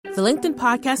The LinkedIn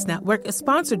Podcast Network is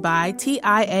sponsored by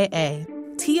TIAA.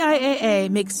 TIAA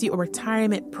makes you a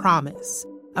retirement promise,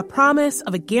 a promise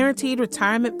of a guaranteed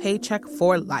retirement paycheck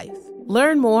for life.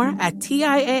 Learn more at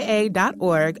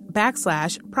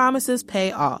TIAA.org/promises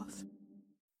pay off.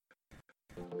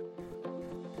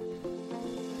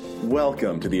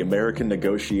 Welcome to the American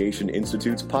Negotiation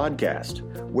Institute's podcast,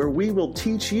 where we will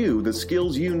teach you the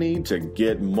skills you need to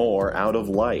get more out of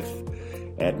life.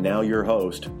 And now your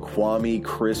host, Kwame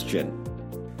Christian.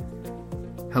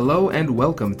 Hello and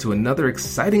welcome to another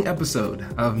exciting episode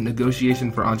of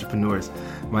Negotiation for Entrepreneurs.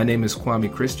 My name is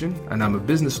Kwame Christian, and I'm a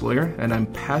business lawyer, and I'm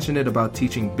passionate about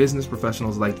teaching business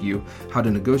professionals like you how to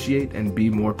negotiate and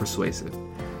be more persuasive.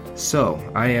 So,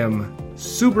 I am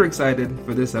super excited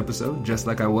for this episode, just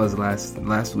like I was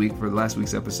last week for last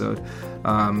week's episode,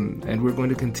 and we're going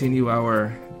to continue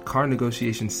our car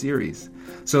negotiation series.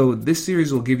 So this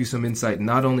series will give you some insight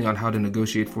not only on how to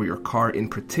negotiate for your car in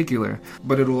particular,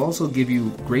 but it will also give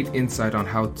you great insight on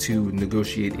how to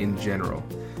negotiate in general.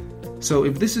 So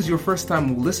if this is your first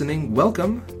time listening,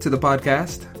 welcome to the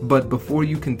podcast. But before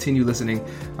you continue listening,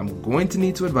 I'm going to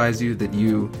need to advise you that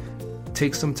you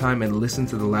take some time and listen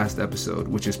to the last episode,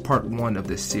 which is part 1 of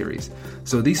this series.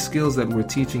 So these skills that we're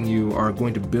teaching you are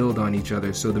going to build on each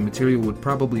other, so the material would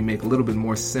probably make a little bit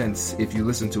more sense if you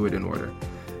listen to it in order.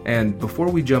 And before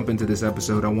we jump into this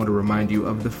episode, I want to remind you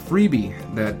of the freebie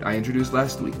that I introduced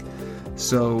last week.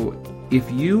 So if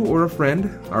you or a friend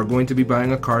are going to be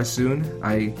buying a car soon,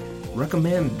 I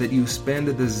recommend that you spend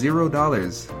the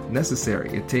 $0 necessary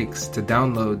it takes to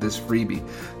download this freebie.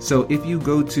 So if you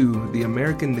go to the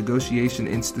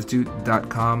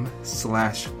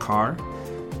AmericanNegotiationInstitute.com/car,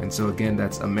 and so again,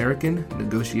 that's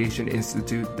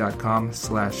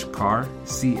AmericanNegotiationInstitute.com/car,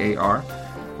 CAR,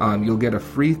 you'll get a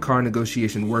free car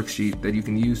negotiation worksheet that you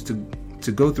can use to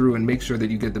go through and make sure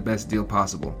that you get the best deal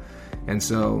possible. And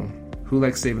so, who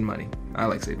likes saving money? I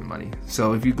like saving money.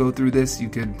 So if you go through this, you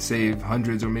could save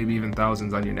hundreds or maybe even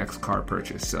thousands on your next car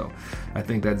purchase. So I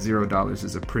think that $0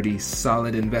 is a pretty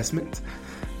solid investment.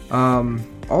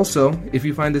 Also, if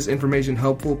you find this information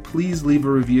helpful, please leave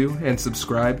a review and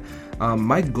subscribe.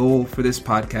 My goal for this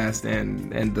podcast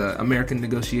and the American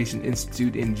Negotiation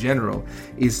Institute in general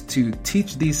is to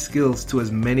teach these skills to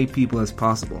as many people as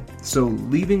possible. So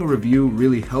leaving a review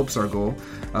really helps our goal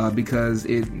because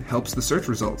it helps the search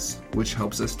results, which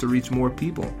helps us to reach more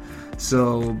people.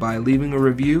 So by leaving a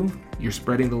review, you're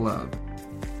spreading the love.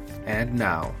 And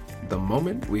now, the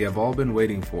moment we have all been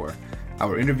waiting for.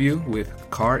 Our interview with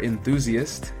car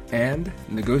enthusiast and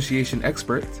negotiation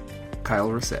expert,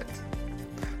 Kyle Reset.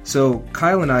 So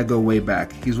Kyle and I go way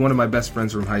back. He's one of my best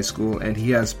friends from high school, and he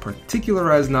has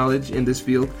particularized knowledge in this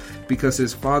field because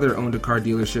his father owned a car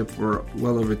dealership for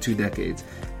well over 2 decades.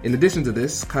 In addition to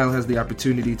this, Kyle has the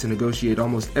opportunity to negotiate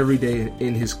almost every day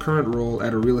in his current role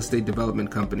at a real estate development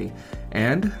company.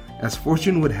 And, as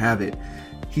fortune would have it,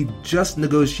 he just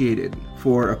negotiated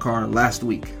for a car last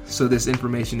week, so this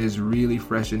information is really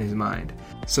fresh in his mind.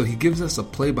 So he gives us a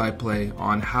play-by-play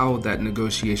on how that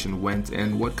negotiation went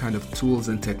and what kind of tools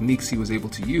and techniques he was able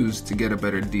to use to get a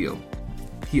better deal.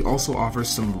 He also offers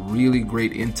some really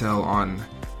great intel on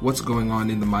what's going on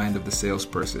in the mind of the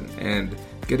salesperson, and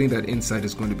getting that insight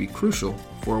is going to be crucial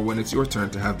for when it's your turn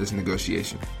to have this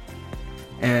negotiation.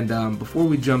 And before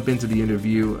we jump into the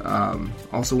interview,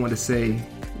 also want to say,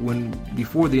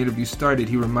 before the interview started,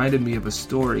 he reminded me of a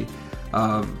story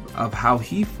of how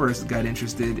he first got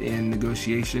interested in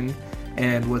negotiation.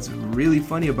 And what's really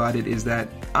funny about it is that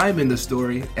I'm in the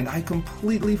story and I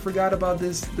completely forgot about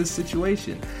this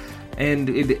situation. And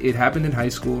it happened in high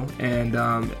school, and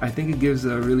I think it gives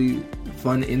a really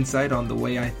fun insight on the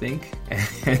way I think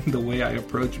and the way I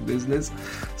approach business.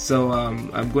 So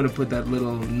I'm going to put that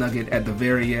little nugget at the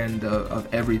very end of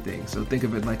everything. So think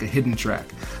of it like a hidden track.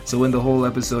 So when the whole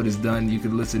episode is done, you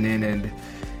can listen in and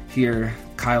hear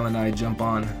Kyle and I jump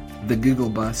on the giggle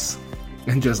bus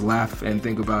and just laugh and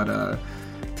think about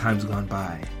times gone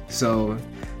by. So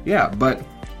yeah, but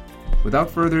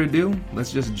without further ado,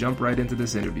 let's just jump right into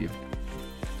this interview.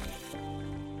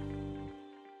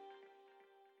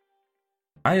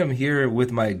 I am here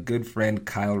with my good friend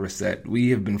Kyle Reset. We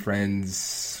have been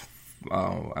friends,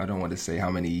 I don't want to say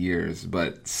how many years,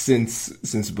 but since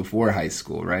before high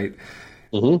school, right?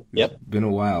 Mm-hmm. Yep. It's been a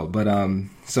while. But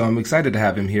so I'm excited to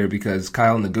have him here because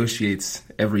Kyle negotiates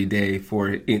every day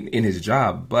in his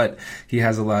job, but he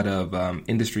has a lot of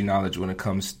industry knowledge when it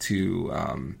comes to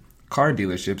car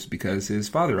dealerships because his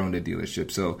father owned a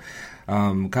dealership. So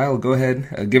Kyle, go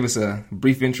ahead, give us a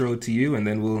brief intro to you, and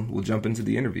then we'll jump into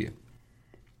the interview.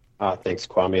 Thanks,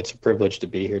 Kwame. It's a privilege to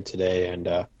be here today,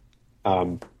 and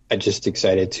I'm just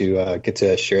excited to get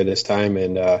to share this time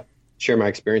and share my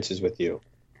experiences with you.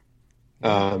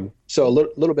 So a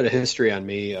little bit of history on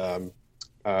me.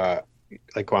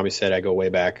 Like Kwame said, I go way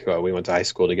back. We went to high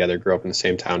school together, grew up in the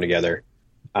same town together.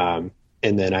 And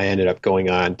then I ended up going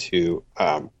on to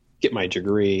get my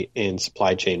degree in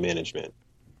supply chain management.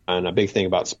 And a big thing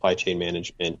about supply chain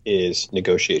management is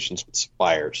negotiations with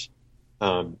suppliers.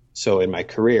 So in my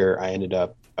career, I ended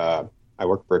up, I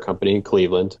worked for a company in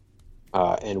Cleveland,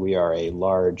 and we are a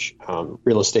large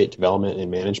real estate development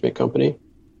and management company.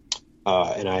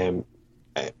 And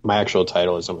my actual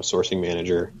title is I'm a sourcing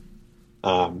manager.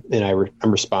 And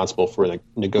I'm responsible for the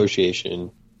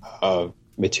negotiation of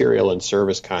material and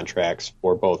service contracts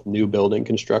for both new building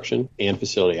construction and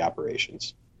facility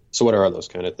operations. So what are those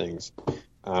kind of things?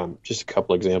 Just a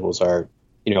couple examples are,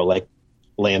 like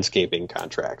landscaping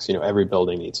contracts. Every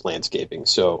building needs landscaping.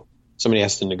 So somebody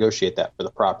has to negotiate that for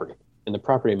the property. And the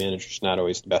property manager is not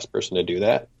always the best person to do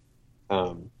that.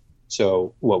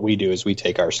 So what we do is we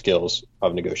take our skills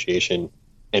of negotiation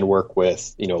and work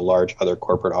with, large other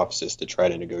corporate offices to try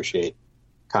to negotiate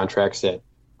contracts that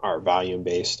are volume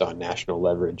based on national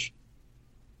leverage,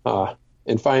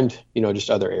 and find, just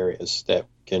other areas that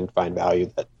can find value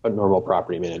that a normal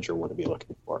property manager wouldn't be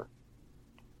looking for.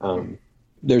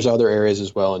 There's other areas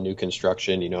as well in new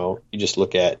construction. You just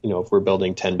look at, if we're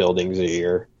building 10 buildings a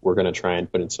year, we're going to try and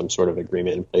put in some sort of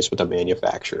agreement in place with a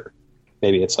manufacturer.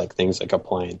 Maybe it's like things like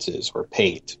appliances or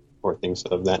paint or things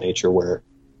of that nature where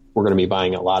we're going to be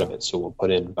buying a lot of it. So we'll put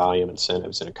in volume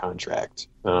incentives in a contract,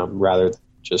 rather than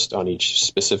just on each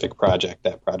specific project.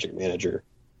 That project manager,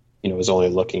 is only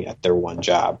looking at their one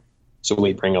job. So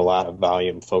we bring a lot of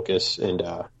volume focus and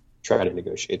try to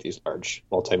negotiate these large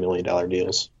multi-million-dollar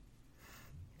deals.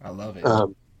 I love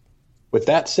it. With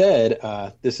that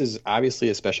said, this is obviously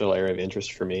a special area of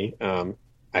interest for me. I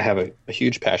have a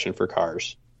huge passion for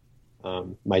cars.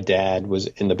 My dad was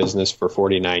in the business for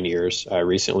 49 years,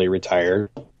 recently retired.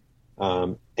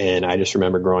 And I just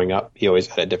remember growing up, he always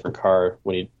had a different car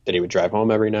that he would drive home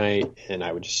every night. And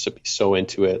I would just be so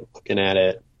into it, looking at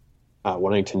it,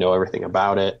 wanting to know everything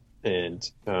about it. And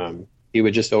he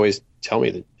would just always tell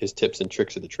me his tips and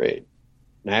tricks of the trade.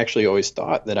 And I actually always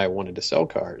thought that I wanted to sell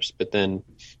cars. But then,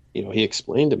 he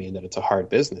explained to me that it's a hard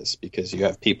business because you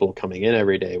have people coming in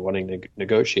every day wanting to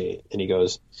negotiate. And he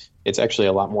goes, it's actually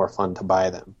a lot more fun to buy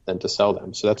them than to sell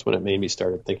them. So that's when it made me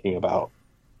start thinking about,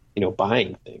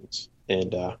 buying things.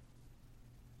 And,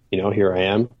 here I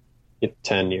am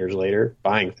 10 years later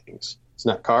buying things. It's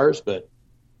not cars, but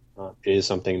it is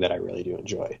something that I really do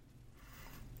enjoy.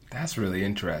 That's really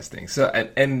interesting. So,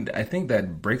 and I think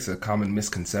that breaks a common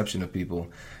misconception of people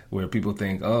where people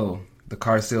think, oh, the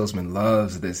car salesman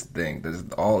loves this thing.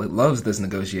 Loves this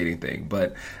negotiating thing.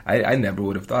 But I never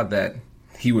would have thought that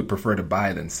he would prefer to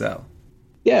buy than sell.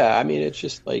 Yeah. I mean, it's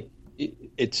just like,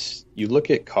 you look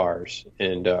at cars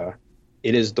and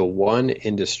it is the one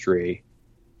industry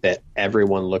that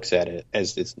everyone looks at it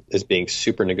as being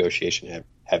super negotiation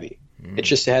heavy. It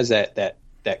just has that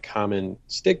common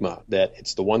stigma that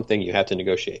it's the one thing you have to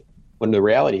negotiate. When the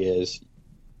reality is,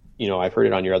 I've heard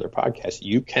it on your other podcast,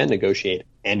 you can negotiate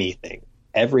anything.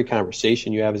 Every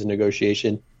conversation you have is a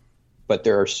negotiation, but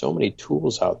there are so many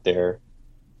tools out there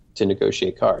to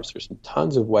negotiate cars. There's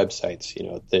tons of websites,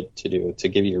 to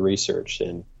give you research,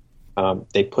 and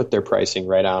they put their pricing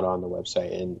right out on the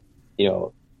website. And,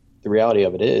 the reality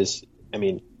of it is, I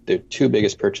mean, the two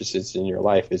biggest purchases in your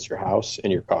life is your house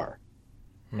and your car.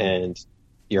 And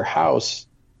your house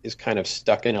is kind of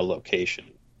stuck in a location.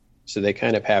 So they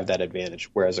kind of have that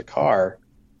advantage. Whereas a car,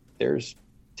 there's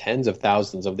tens of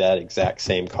thousands of that exact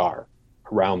same car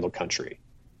around the country.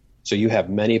 So you have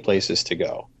many places to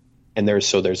go. And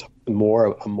there's a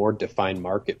more defined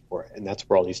market for it. And that's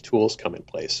where all these tools come in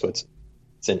place. So it's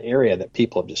an area that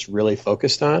people have just really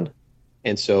focused on.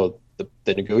 And so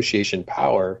the negotiation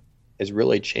power has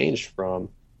really changed from,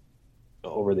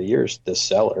 over the years, the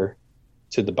seller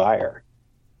to the buyer,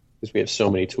 because we have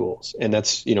so many tools. And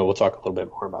that's, we'll talk a little bit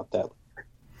more about that later.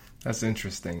 That's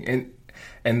interesting.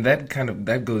 And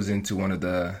that goes into one of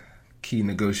the key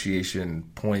negotiation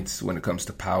points when it comes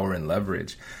to power and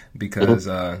leverage, because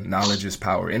knowledge is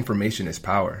power, information is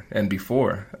power. And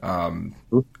before,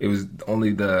 it was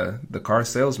only the car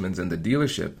salesmen and the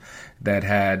dealership that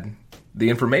had the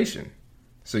information.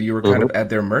 So you were kind of at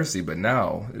their mercy, but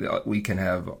now we can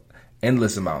have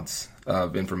endless amounts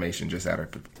of information just at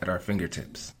our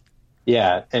fingertips.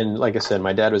 Yeah. And like I said,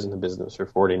 my dad was in the business for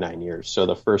 49 years. So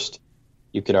the first,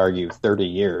 you could argue, 30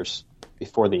 years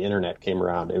before the internet came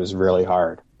around, it was really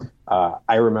hard.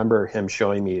 I remember him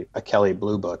showing me a Kelley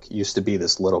Blue Book. It used to be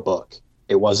this little book.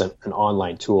 It wasn't an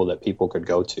online tool that people could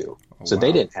go to. So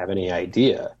they didn't have any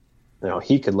idea.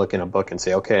 He could look in a book and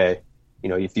say, okay,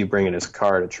 if you bring in his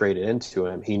car to trade it into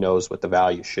him, he knows what the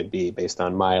value should be based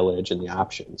on mileage and the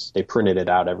options. They printed it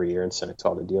out every year and sent it to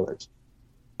all the dealers.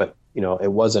 But,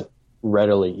 it wasn't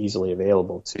readily, easily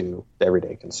available to the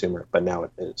everyday consumer, but now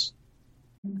it is.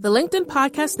 The LinkedIn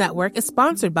Podcast Network is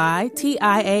sponsored by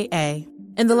TIAA.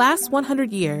 In the last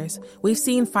 100 years, we've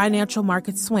seen financial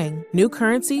markets swing, new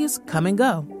currencies come and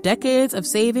go, decades of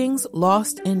savings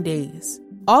lost in days,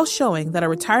 all showing that a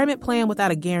retirement plan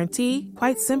without a guarantee,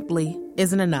 quite simply,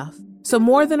 isn't enough. So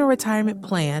more than a retirement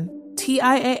plan,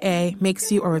 TIAA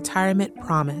makes you a retirement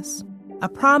promise. A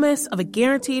promise of a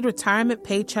guaranteed retirement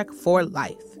paycheck for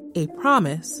life. A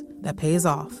promise that pays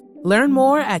off. Learn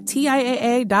more at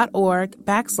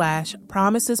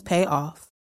TIAA.org/promisespayoff.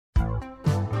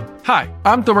 Hi,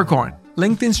 I'm Tomer Cohen,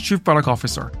 LinkedIn's Chief Product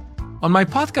Officer. On my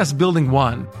podcast, Building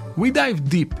One, we dive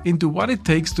deep into what it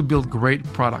takes to build great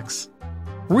products.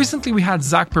 Recently, we had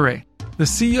Zach Perret, the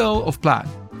CEO of Plaid,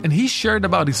 and he shared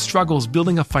about his struggles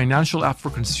building a financial app for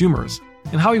consumers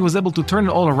and how he was able to turn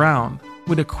it all around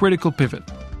with a critical pivot.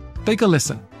 Take a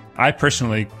listen. I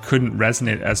personally couldn't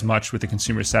resonate as much with the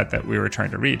consumer set that we were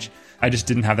trying to reach. I just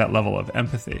didn't have that level of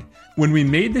empathy. When we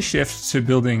made the shift to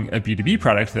building a B2B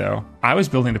product, though, I was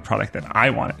building the product that I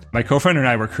wanted. My co-founder and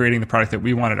I were creating the product that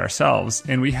we wanted ourselves,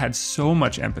 and we had so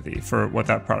much empathy for what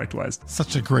that product was.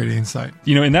 Such a great insight.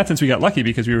 In that sense, we got lucky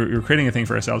because we were creating a thing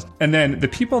for ourselves. And then the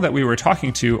people that we were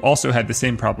talking to also had the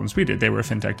same problems we did. They were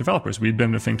fintech developers. We'd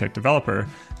been a fintech developer.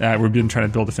 We'd been trying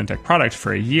to build a fintech product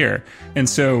for a year. And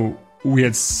so we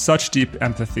had such deep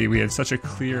empathy. We had such a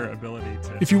clear ability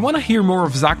to... If you want to hear more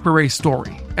of Zach Perret's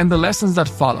story and the lessons that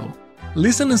follow,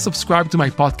 listen and subscribe to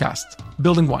my podcast,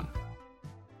 Building One.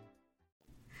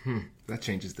 That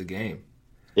changes the game.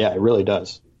 Yeah, it really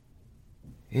does.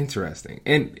 Interesting.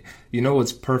 And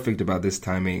what's perfect about this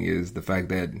timing is the fact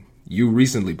that you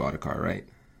recently bought a car, right?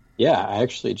 Yeah, I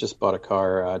actually just bought a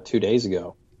car 2 days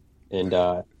ago. And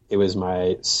it was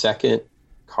my second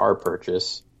car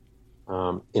purchase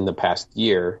in the past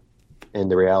year. And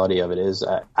the reality of it is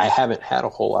I haven't had a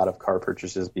whole lot of car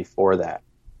purchases before that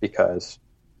because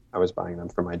I was buying them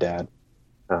for my dad.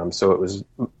 So it was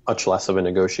much less of a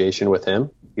negotiation with him.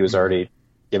 He was already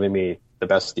giving me the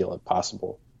best deal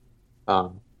possible.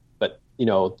 But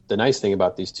the nice thing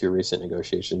about these two recent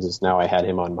negotiations is now I had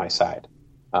him on my side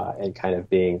and kind of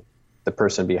being the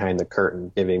person behind the curtain,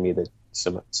 giving me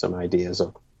some ideas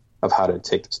of how to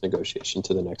take this negotiation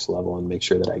to the next level and make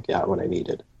sure that I got what I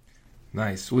needed.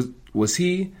 Nice. Was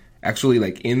he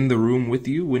actually in the room with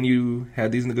you when you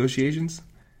had these negotiations?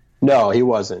 No, he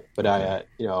wasn't. But I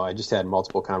just had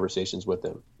multiple conversations with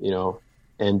him,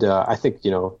 and I think,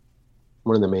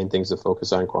 one of the main things to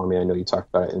focus on, Kwame, I know you talked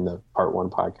about it in the Part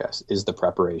 1 podcast, is the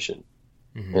preparation.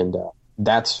 Mm-hmm. And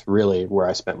that's really where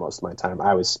I spent most of my time.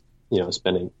 I was,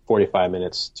 spending 45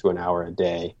 minutes to an hour a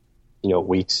day,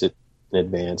 weeks in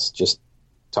advance, just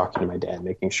talking to my dad,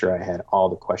 making sure I had all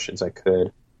the questions I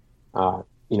could,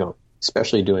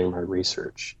 especially doing my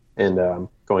research and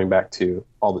going back to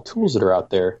all the tools that are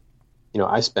out there.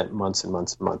 I spent months and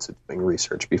months and months of doing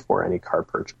research before any car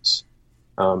purchase.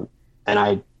 And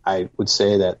I would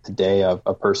say that the day of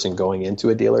a person going into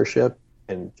a dealership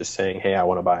and just saying, hey, I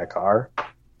want to buy a car,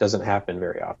 doesn't happen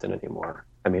very often anymore.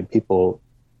 I mean, people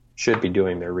should be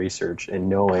doing their research and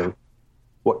knowing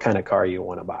what kind of car you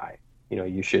want to buy.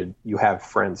 You have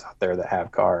friends out there that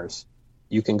have cars.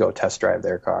 You can go test drive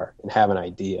their car and have an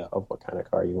idea of what kind of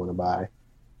car you want to buy.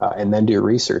 And then do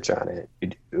research on it.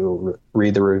 You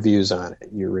read the reviews on it.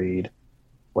 You read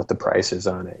what the price is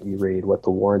on it. You read what the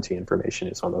warranty information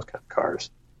is on those kind of cars.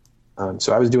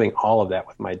 So I was doing all of that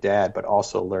with my dad, but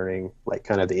also learning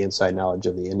kind of the inside knowledge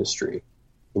of the industry.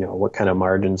 What kind of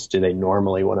margins do they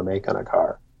normally want to make on a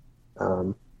car?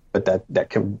 But that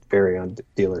can vary on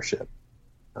dealership.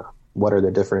 What are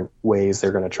the different ways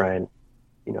they're going to try and,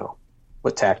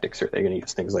 what tactics are they going to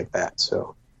use, things like that.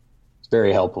 So it's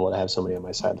very helpful to have somebody on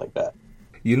my side like that.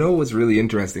 What's really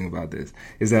interesting about this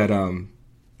is that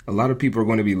a lot of people are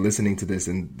going to be listening to this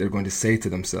and they're going to say to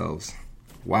themselves,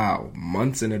 wow,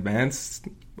 months in advance,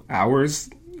 hours,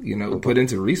 put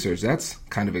into research, that's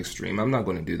kind of extreme. I'm not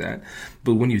going to do that.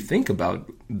 But when you think about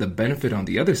the benefit on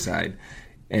the other side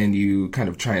and you kind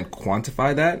of try and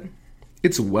quantify that,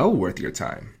 it's well worth your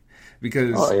time.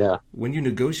 Because when you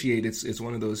negotiate, it's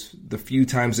one of the few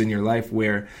times in your life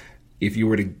where if you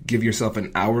were to give yourself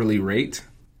an hourly rate,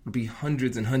 it would be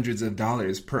hundreds and hundreds of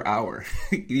dollars per hour,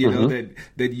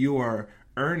 that you are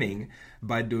earning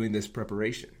by doing this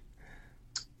preparation.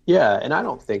 Yeah, and I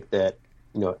don't think that,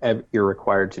 you're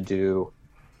required to do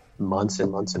months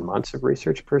and months and months of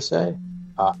research per se.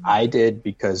 I did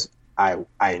because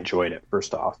I enjoyed it.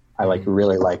 First off, I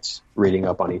really liked reading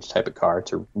up on each type of car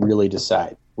to really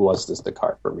decide, was this the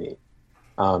car for me?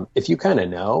 If you kind of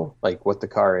know like what the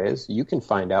car is, you can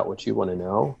find out what you want to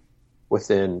know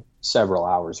within several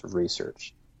hours of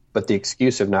research. But the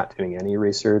excuse of not doing any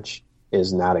research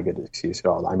is not a good excuse at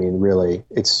all. I mean, really,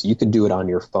 you could do it on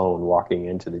your phone walking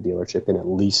into the dealership and at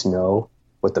least know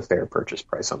what the fair purchase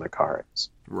price on the car is.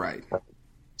 Right.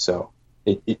 So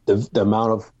the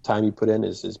amount of time you put in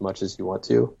is as much as you want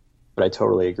to, but I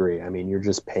totally agree. I mean, you're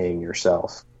just paying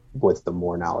yourself with the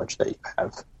more knowledge that you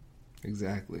have.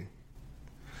 Exactly.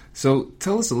 So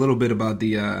tell us a little bit about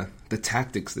the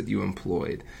tactics that you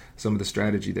employed, some of the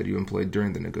strategy that you employed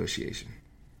during the negotiation.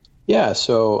 Yeah,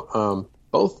 so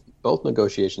both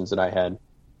negotiations that I had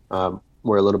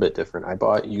were a little bit different. I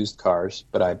bought used cars,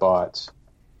 but I bought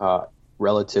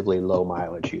relatively low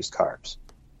mileage used cars.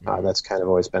 That's kind of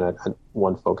always been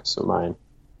one focus of mine.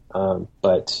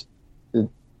 But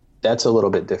that's a little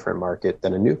bit different market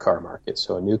than a new car market.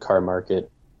 So a new car market,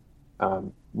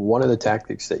 one of the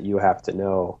tactics that you have to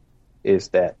know is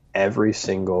that every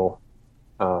single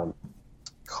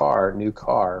new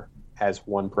car has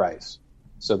one price.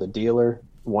 So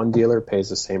one dealer pays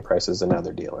the same price as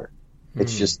another dealer.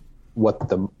 It's just what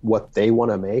they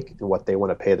want to make and what they want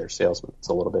to pay their salesmen. It's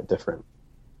a little bit different.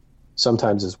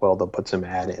 Sometimes as well, they'll put some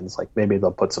add-ins, like maybe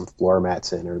they'll put some floor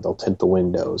mats in or they'll tint the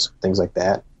windows, things like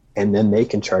that. And then they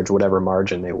can charge whatever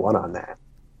margin they want on that.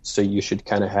 So you should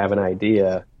kind of have an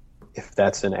idea, if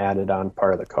that's an added on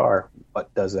part of the car,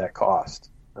 what does that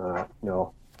cost?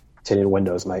 Tinted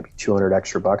windows might be $200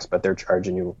 extra, but they're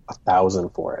charging you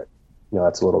 $1,000 for it.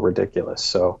 That's a little ridiculous.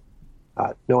 So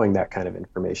knowing that kind of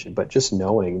information, but just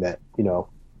knowing that,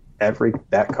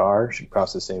 that car should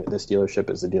cost the same at this dealership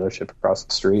as the dealership across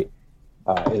the street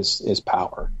is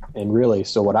power. And really,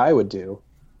 so what I would do,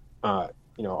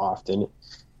 often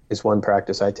is one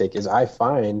practice I take is I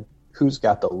find who's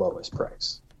got the lowest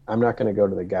price. I'm not going to go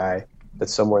to the guy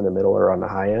that's somewhere in the middle or on the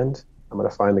high end. I'm going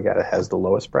to find the guy that has the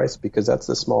lowest price because that's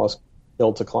the smallest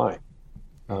hill to climb.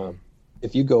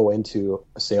 If you go into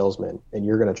a salesman and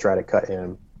you're going to try to cut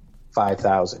him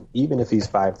 $5,000, even if he's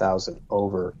 $5,000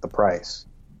 over the price,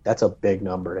 that's a big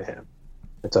number to him.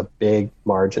 It's a big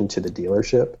margin to the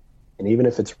dealership. And even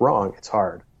if it's wrong, it's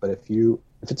hard. But if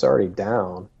it's already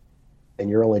down and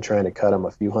you're only trying to cut him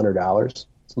a few $100s,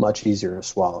 it's much easier to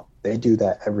swallow. They do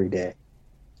that every day.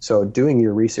 So doing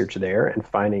your research there and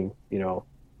finding,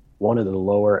 one of the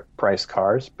lower priced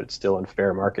cars, but still in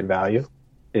fair market value,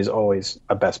 is always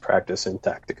a best practice and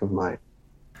tactic of mine.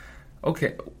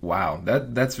 Okay, wow,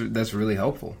 that's really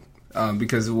helpful.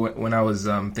 Because when I was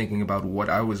thinking about what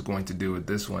I was going to do with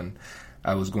this one,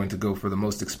 I was going to go for the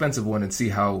most expensive one and see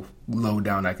how low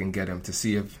down I can get him to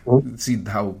see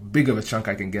how big of a chunk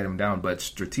I can get him down. But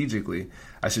strategically,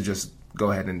 I should just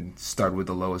go ahead and start with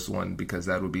the lowest one because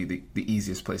that would be the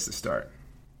easiest place to start.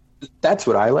 That's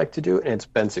what I like to do, and it's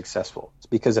been successful. It's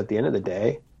because at the end of the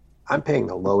day, I'm paying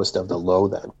the lowest of the low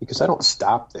then because I don't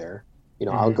stop there.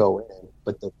 I'll go in,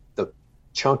 but the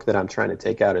chunk that I'm trying to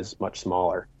take out is much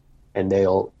smaller, and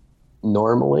they'll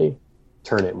normally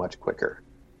turn it much quicker.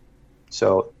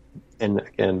 So, and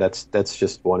again, that's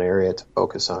just one area to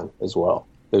focus on as well.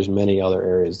 There's many other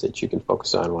areas that you can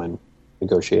focus on when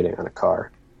negotiating on a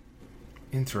car.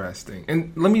 Interesting.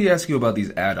 And let me ask you about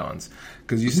these add-ons,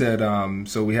 because you said,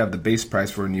 so we have the base price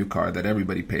for a new car that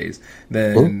everybody pays.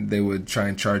 Then they would try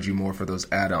and charge you more for those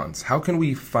add-ons. How can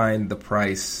we find the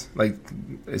price, like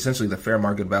essentially the fair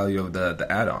market value of the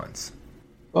add-ons?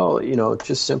 Well,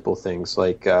 just simple things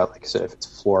like I said, if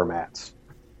it's floor mats,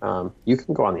 you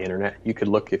can go on the internet. You could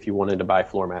look if you wanted to buy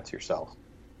floor mats yourself.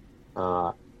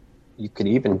 You could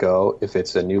even go, if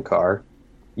it's a new car,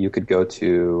 you could go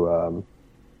to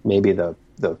maybe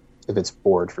if it's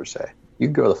Ford, for say, you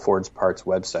could go to the Ford's parts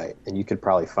website and you could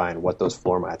probably find what those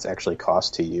floor mats actually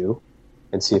cost to you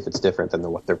and see if it's different than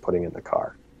what they're putting in the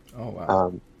car. Oh,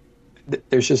 wow.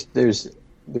 There's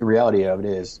the reality of it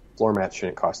is floor mats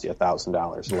shouldn't cost you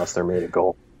 $1,000 unless they're made of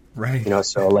gold. Right.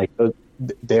 So like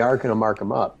they are going to mark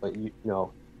them up, but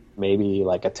maybe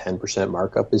like a 10%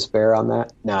 markup is fair on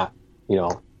that, not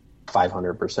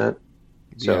 500%.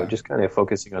 So just kind of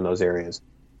focusing on those areas.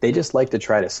 They just like to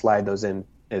try to slide those in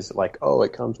as like, oh,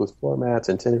 it comes with floor mats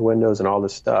and tinted windows and all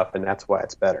this stuff, and that's why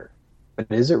it's better.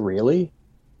 But is it really?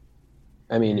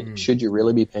 I mean, should you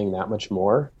really be paying that much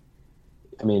more?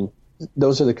 I mean,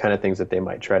 those are the kind of things that they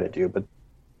might try to do. But,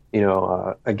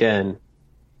 again,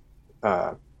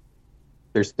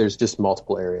 there's just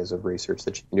multiple areas of research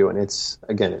that you can do. And it's,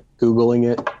 again,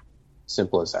 Googling it,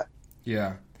 simple as that.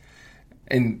 Yeah.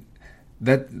 And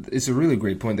that is a really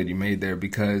great point that you made there,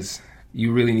 because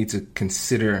you really need to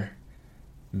consider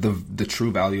the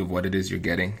true value of what it is you're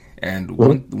getting. And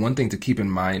one thing to keep in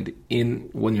mind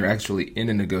when you're actually in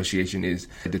a negotiation is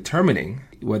determining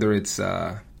whether it's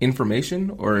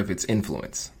information or if it's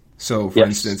influence. So, for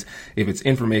instance, if it's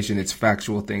information, it's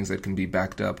factual things that can be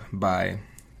backed up by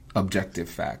objective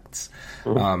facts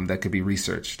that could be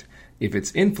researched. If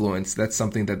it's influence, that's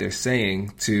something that they're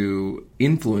saying to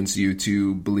influence you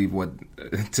to believe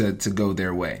to go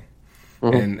their way.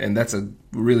 And that's a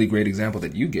really great example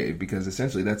that you gave, because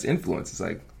essentially that's influence. It's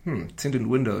like, tinted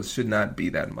windows should not be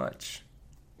that much.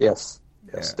 Yes,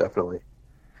 definitely.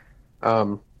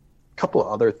 A couple of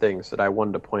other things that I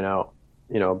wanted to point out,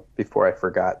 before I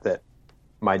forgot, that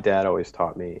my dad always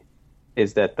taught me,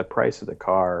 is that the price of the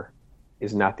car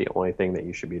is not the only thing that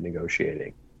you should be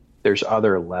negotiating. There's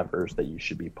other levers that you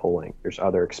should be pulling. There's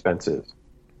other expenses.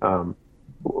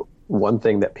 One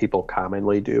thing that people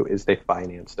commonly do is they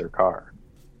finance their car.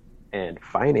 And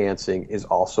financing is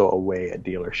also a way a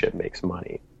dealership makes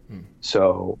money.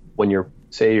 So when you're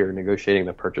negotiating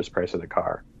the purchase price of the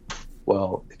car,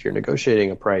 well, if you're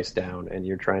negotiating a price down and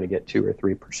you're trying to get 2 or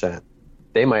 3%,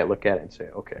 they might look at it and say,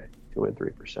 okay, 2 and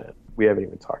 3%. We haven't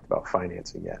even talked about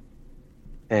financing yet.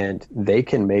 And they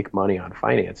can make money on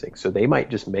financing. So they might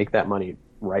just make that money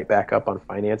right back up on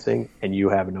financing, and you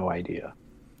have no idea.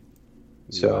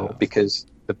 So because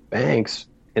the banks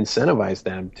incentivize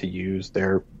them to use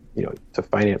their, to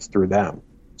finance through them.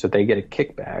 So they get a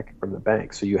kickback from the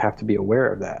bank. So you have to be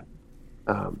aware of that.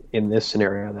 In this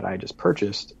scenario that I just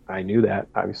purchased, I knew that,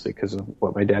 obviously, because of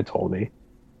what my dad told me.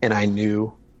 And I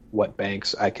knew what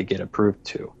banks I could get approved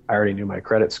to. I already knew my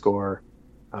credit score.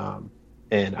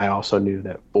 And I also knew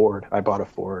that I bought a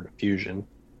Ford Fusion,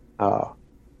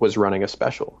 was running a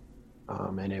special.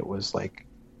 And it was like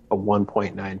a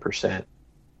 1.9%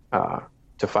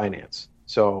 to finance.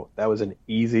 So that was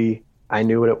I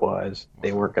knew what it was.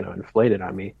 They weren't going to inflate it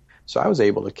on me. So I was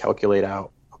able to calculate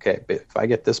out, okay, but if I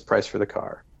get this price for the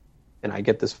car and I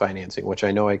get this financing, which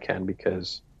I know I can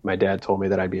because my dad told me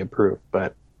that I'd be approved.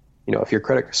 But, if your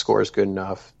credit score is good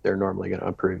enough, they're normally going to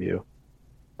approve you.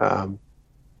 Then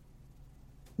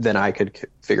I could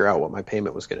figure out what my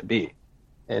payment was going to be.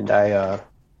 And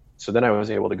so then I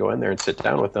was able to go in there and sit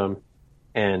down with them.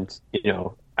 And,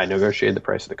 I negotiated the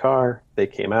price of the car. They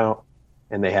came out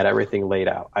and they had everything laid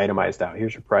out, itemized out.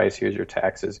 Here's your price. Here's your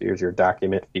taxes. Here's your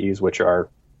document fees, which are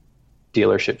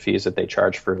dealership fees that they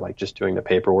charge for like just doing the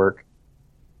paperwork.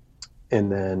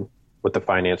 And then what the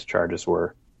finance charges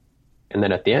were. And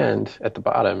then at the end, at the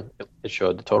bottom, it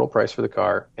showed the total price for the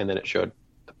car. And then it showed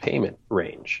the payment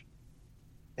range.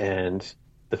 And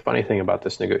the funny thing about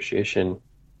this negotiation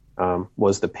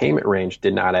was the payment range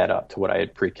did not add up to what I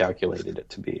had pre-calculated it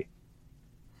to be.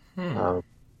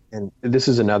 And this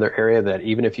is another area that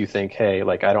even if you think, hey,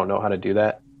 like, I don't know how to do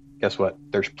that, guess what?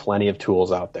 There's plenty of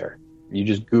tools out there. You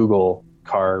just Google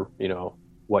car,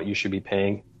 what you should be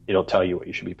paying. It'll tell you what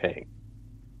you should be paying.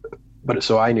 But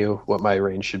so I knew what my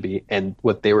range should be. And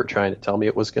what they were trying to tell me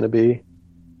it was going to be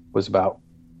was about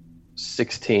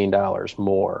 $16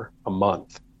 more a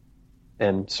month.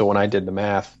 And so when I did the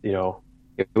math,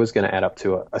 it was going to add up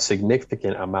to a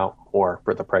significant amount more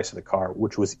for the price of the car,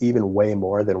 which was even way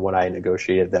more than what I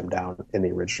negotiated them down in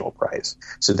the original price.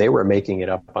 So they were making it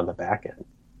up on the back end.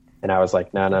 And I was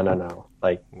like, no.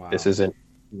 Like, This isn't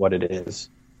what it is.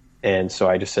 And so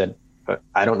I just said,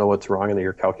 I don't know what's wrong in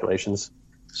your calculations.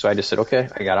 So I just said, okay,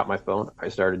 I got out my phone. I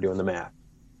started doing the math.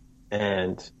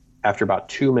 And after about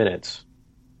 2 minutes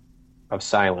of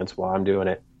silence while I'm doing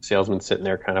it, salesman sitting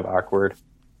there kind of awkward.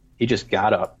 He just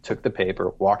got up, took the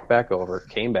paper, walked back over,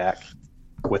 came back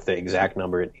with the exact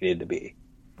number it needed to be.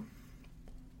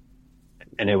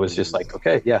 And it was just like,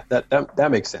 okay, yeah,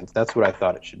 that makes sense. That's what I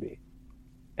thought it should be.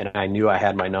 And I knew I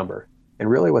had my number. And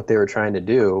really what they were trying to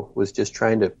do was just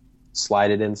trying to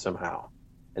slide it in somehow.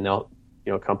 And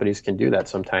companies can do that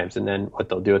sometimes. And then what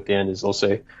they'll do at the end is they'll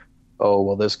say, oh,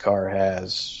 well, this car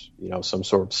has, some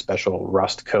sort of special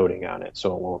rust coating on it,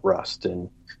 so it won't rust. And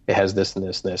it has this and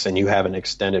this and this, and you have an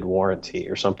extended warranty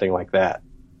or something like that.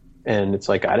 And it's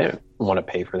like, I didn't want to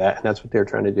pay for that. And that's what they were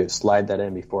trying to do, slide that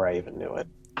in before I even knew it.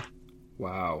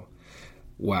 Wow.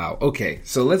 Okay.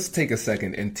 So let's take a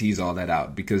second and tease all that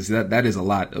out, because that is a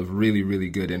lot of really, really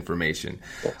good information.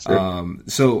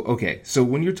 So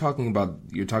when you're talking about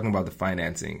the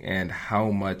financing and how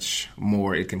much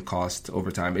more it can cost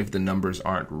over time if the numbers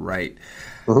aren't right.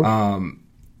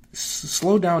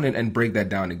 Slow down and break that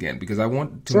down again, because I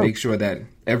want to make sure that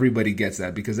everybody gets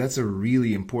that, because that's a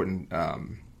really important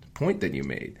point that you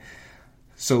made.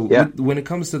 So when it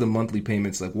comes to the monthly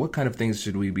payments, like, what kind of things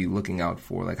should we be looking out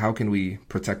for? Like, how can we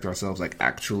protect ourselves, like,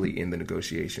 actually in the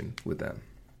negotiation with them?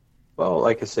 Well,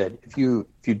 like I said, if you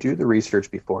do the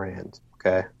research beforehand,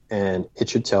 okay, and it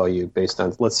should tell you based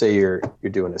on, let's say you're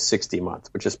doing a 60-month,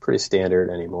 which is pretty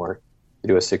standard anymore. You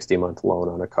do a 60-month loan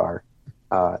on a car.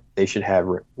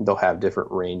 They'll have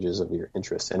different ranges of your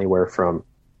interest, anywhere from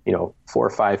 4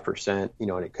 or 5%,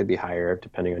 and it could be higher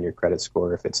depending on your credit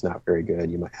score. If it's not very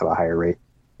good, you might have a higher rate.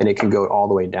 And it can go all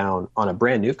the way down. On a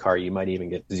brand new car, you might even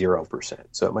get 0%.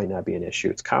 So it might not be an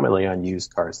issue. It's commonly on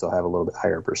used cars, they'll have a little bit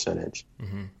higher percentage.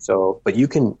 Mm-hmm. So, but you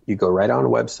go right on a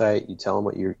website, you tell them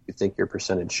what you think your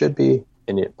percentage should be,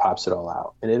 and it pops it all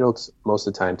out. And it'll most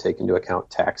of the time take into account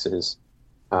taxes.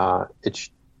 It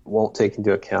won't take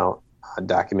into account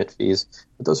document fees,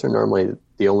 but those are normally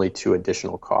the only two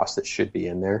additional costs that should be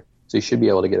in there. So you should be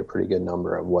able to get a pretty good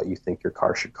number of what you think your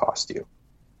car should cost you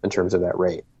in terms of that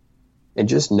rate. And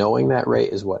just knowing that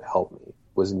rate is what helped me,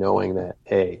 was knowing that,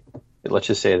 hey, let's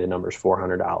just say the number's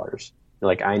 $400.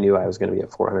 Like, I knew I was going to be at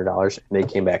 $400 and they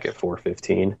came back at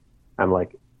 $415. I'm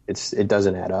like, it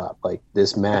doesn't add up. Like,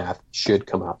 this math should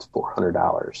come out to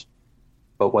 $400.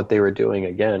 But what they were doing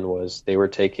again was they were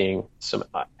taking some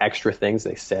extra things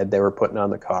they said they were putting on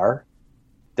the car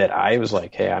that I was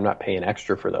like, hey, I'm not paying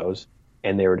extra for those.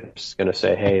 And they were just going to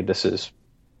say, hey, this is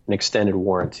an extended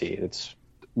warranty.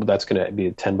 That's going to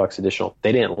be $10 additional.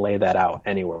 They didn't lay that out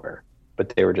anywhere,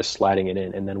 but they were just sliding it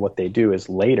in. And then what they do is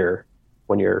later,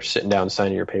 when you're sitting down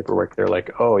signing your paperwork, they're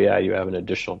like, oh yeah, you have an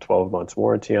additional 12 months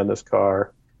warranty on this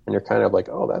car. And you're kind of like,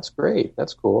 oh, that's great.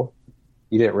 That's cool.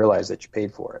 You didn't realize that you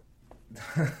paid for it.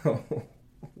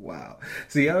 Wow.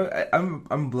 See,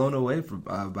 I'm blown away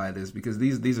by this, because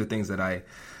these are things that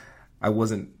I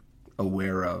wasn't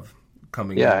aware of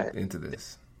coming into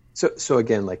this. So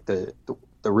again, like the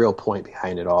real point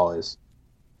behind it all is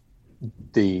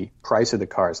the price of the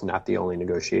car is not the only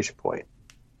negotiation point.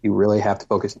 You really have to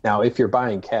focus. Now, if you're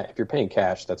paying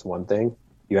cash, that's one thing.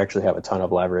 You actually have a ton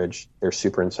of leverage. They're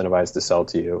super incentivized to sell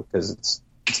to you because it's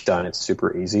done. It's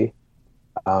super easy.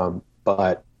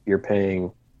 But you're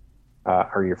paying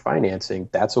or you're financing.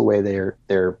 That's a way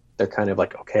they're kind of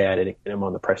like, okay, I didn't get them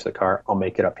on the price of the car. I'll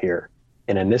make it up here.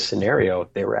 And in this scenario,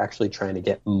 they were actually trying to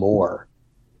get more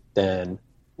than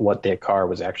what their car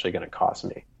was actually going to cost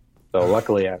me. So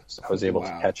luckily I was able to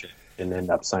catch it and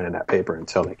end up signing that paper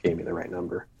until they gave me the right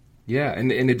number. Yeah.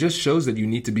 And it just shows that you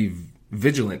need to be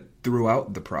vigilant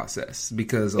throughout the process,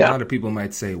 because a lot of people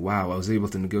might say, wow, I was able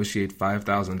to negotiate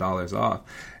 $5,000 off.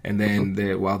 And then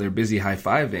while they're busy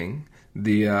high-fiving,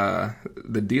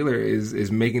 the dealer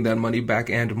is making that money back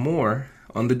and more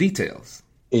on the details.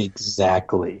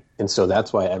 Exactly. And so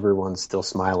that's why everyone's still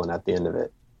smiling at the end of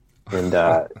it. And,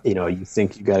 you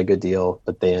think you got a good deal,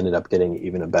 but they ended up getting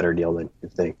even a better deal than you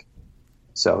think.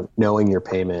 So knowing your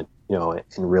payment, and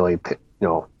really,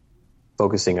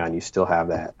 focusing on you still have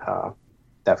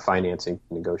that financing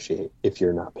to negotiate if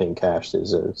you're not paying cash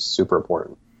is super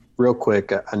important. Real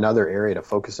quick, another area to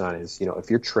focus on is, if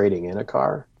you're trading in a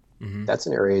car, that's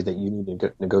an area that you need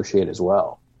to negotiate as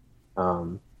well.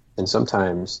 And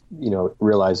sometimes,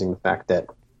 realizing the fact that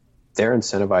they're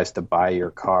incentivized to buy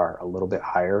your car a little bit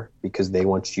higher because they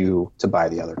want you to buy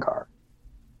the other car.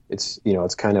 It's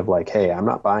kind of like, hey, I'm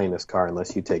not buying this car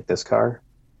unless you take this car.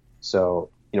 So,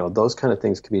 those kind of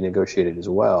things can be negotiated as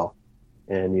well.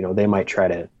 And, they might try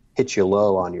to hit you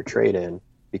low on your trade-in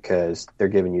because they're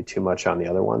giving you too much on the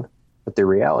other one. But the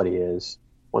reality is,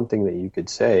 one thing that you could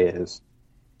say is,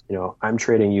 I'm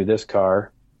trading you this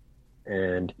car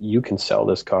and you can sell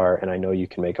this car and I know you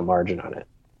can make a margin on it.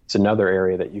 It's another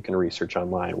area that you can research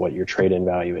online, what your trade-in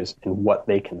value is and what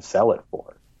they can sell it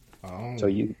for. Oh. So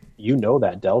you know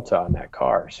that delta on that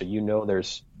car. So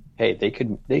there's, hey,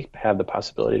 they have the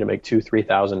possibility to make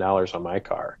 $2,000-$3,000 on my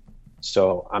car.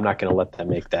 So I'm not going to let them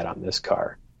make that on this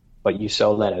car. But you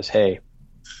sell that as, hey,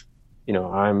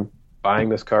 I'm buying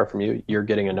this car from you. You're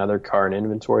getting another car in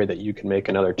inventory that you can make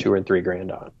another $2,000 or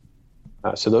 $3,000 on.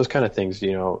 So those kind of things,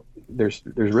 there's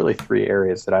really three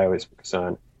areas that I always focus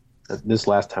on. This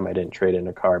last time I didn't trade in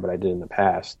a car, but I did in the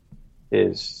past,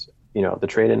 is, the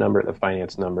trade-in number, the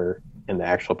finance number, and the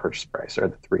actual purchase price are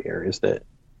the three areas that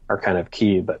are kind of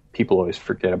key, but people always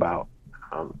forget about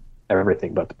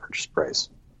everything but the purchase price.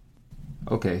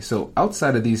 Okay, so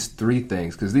outside of these three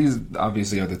things, because these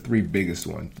obviously are the three biggest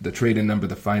ones, the trade-in number,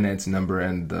 the finance number,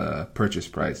 and the purchase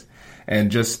price.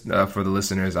 And just for the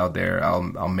listeners out there,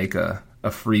 I'll make a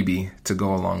freebie to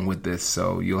go along with this,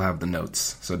 so you'll have the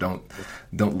notes. So don't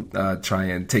try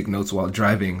and take notes while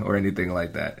driving or anything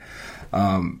like that.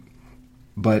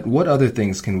 But what other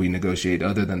things can we negotiate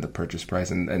other than the purchase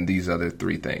price and these other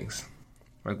three things?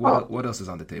 Like what else is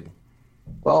on the table?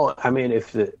 Well, I mean,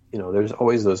 there's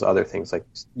always those other things, like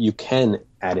you can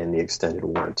add in the extended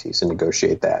warranties and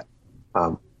negotiate that.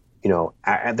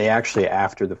 they actually,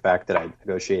 after the fact that I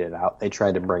negotiated out, they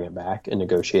tried to bring it back and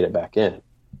negotiate it back in.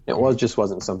 It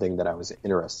wasn't something that I was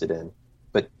interested in,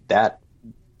 but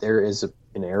there is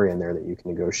an area in there that you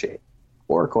can negotiate.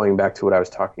 Or going back to what I was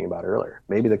talking about earlier,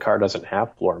 maybe the car doesn't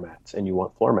have floor mats and you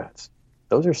want floor mats.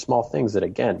 Those are small things that,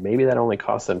 again, maybe that only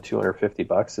costs them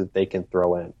 $250 that they can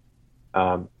throw in.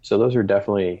 So those are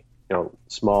definitely,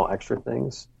 small extra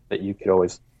things that you could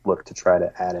always look to try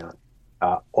to add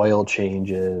on. Oil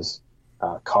changes,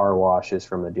 car washes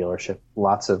from the dealership,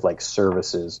 lots of like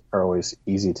services are always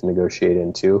easy to negotiate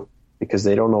into because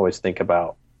they don't always think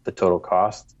about the total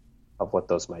cost of what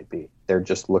those might be. They're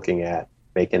just looking at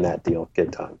making that deal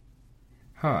get done.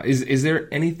 Is there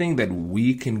anything that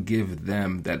we can give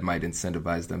them that might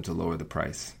incentivize them to lower the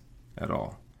price at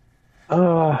all?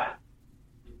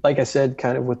 Like I said,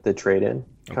 kind of with the trade-in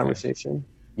conversation,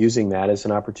 using that as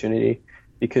an opportunity,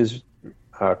 because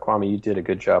Kwame, you did a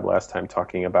good job last time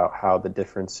talking about how the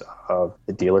difference of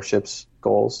the dealership's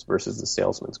goals versus the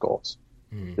salesman's goals.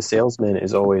 The salesman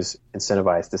is always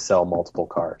incentivized to sell multiple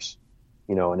cars.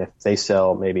 And if they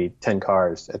sell maybe 10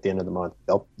 cars at the end of the month,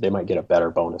 they might get a better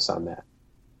bonus on that.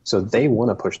 So they want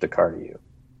to push the car to you.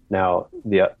 Now,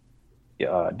 the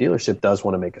dealership does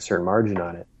want to make a certain margin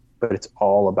on it, but it's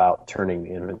all about turning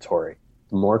the inventory.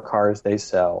 The more cars they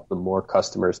sell, the more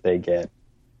customers they get,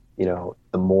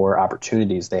 the more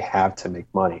opportunities they have to make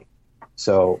money.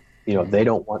 So, they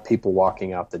don't want people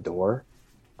walking out the door.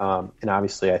 And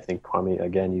obviously, I think, Kwame,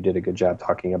 again, you did a good job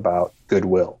talking about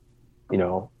goodwill.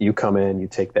 You come in, you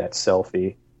take that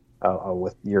selfie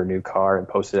with your new car and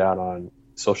post it out on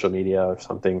social media or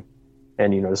something,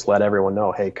 and just let everyone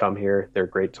know, hey, come here. They're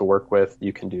great to work with.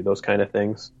 You can do those kind of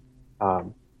things.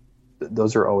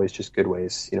 Those are always just good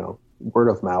ways. Word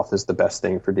of mouth is the best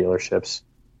thing for dealerships.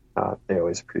 They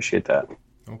always appreciate that.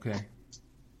 Okay,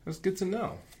 that's good to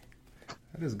know.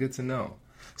 That is good to know.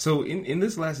 So in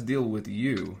this last deal with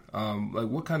you,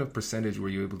 what kind of percentage were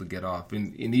you able to get off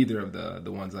in either of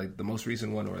the ones, like the most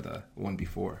recent one or the one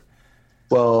before?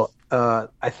 Well,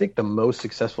 I think the most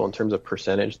successful in terms of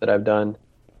percentage that I've done,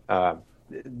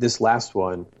 this last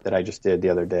one that I just did the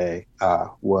other day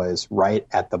was right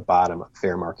at the bottom of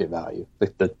fair market value,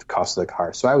 the cost of the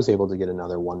car. So I was able to get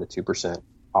another 1% to 2%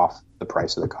 off the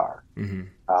price of the car.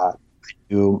 I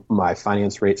knew my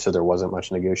finance rate, so there wasn't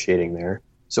much negotiating there.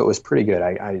 So it was pretty good.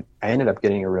 I ended up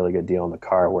getting a really good deal on the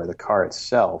car, where the car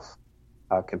itself,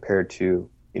 compared to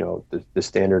the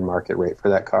standard market rate for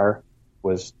that car,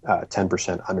 was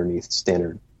 10% underneath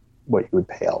standard what you would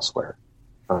pay elsewhere.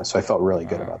 So I felt really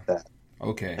good about that.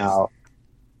 Okay. Now,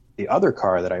 the other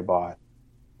car that I bought,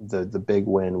 the big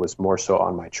win was more so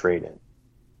on my trade-in.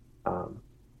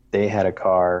 They had a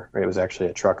car, or it was actually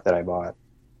a truck that I bought,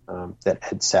 that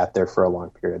had sat there for a long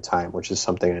period of time, which is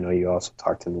something I know you also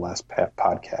talked in the last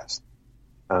podcast.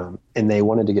 And they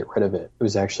wanted to get rid of it. It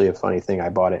was actually a funny thing. I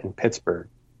bought it in Pittsburgh.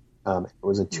 It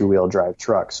was a two-wheel drive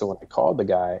truck. So when I called the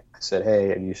guy, I said,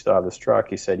 hey, do you still have this truck?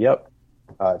 He said, yep.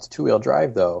 It's two-wheel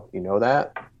drive, though. You know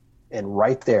that? And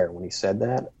right there, when he said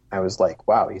that, I was like,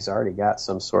 wow, he's already got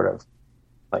some sort of,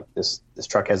 like, this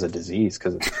truck has a disease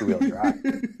because it's two-wheel drive.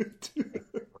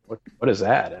 What is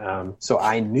that? So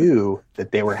I knew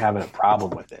that they were having a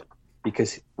problem with it,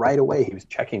 because right away he was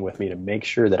checking with me to make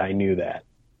sure that I knew that.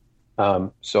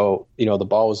 So, the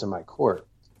ball was in my court.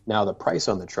 Now, the price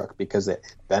on the truck, because it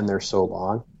had been there so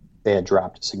long, they had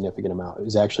dropped a significant amount. It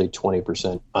was actually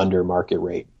 20% under market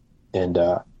rate. And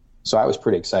so I was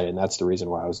pretty excited, and that's the reason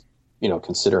why I was,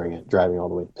 considering it, driving all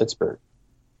the way to Pittsburgh.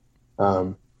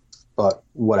 But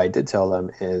what I did tell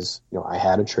them is, I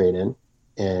had a trade-in,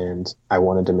 and I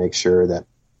wanted to make sure that,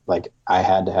 I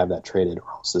had to have that trade-in,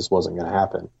 or else this wasn't going to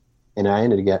happen. And I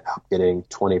ended up getting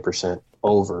 20%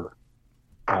 over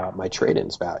my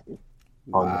trade-in's value.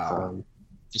 Wow.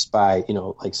 Just by,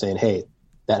 saying, hey,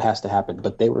 that has to happen.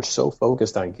 But they were so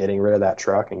focused on getting rid of that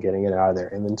truck and getting it out of their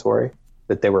inventory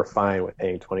that they were fine with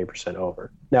paying 20%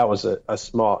 over. Now, it was a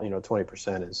small,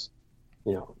 20% is,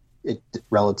 it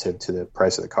relative to the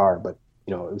price of the car, but,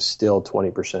 it was still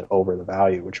 20% over the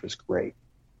value, which was great.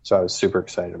 So I was super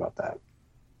excited about that.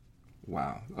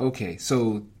 Wow. Okay.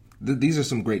 So these are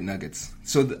some great nuggets.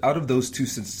 So out of those two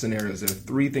scenarios, there are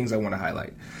three things I want to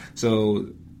highlight. So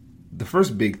the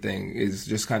first big thing is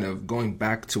just kind of going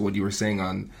back to what you were saying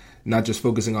on not just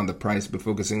focusing on the price, but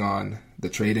focusing on the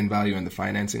trade-in value and the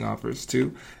financing offers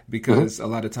too. Because a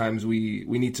lot of times we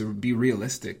need to be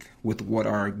realistic with what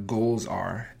our goals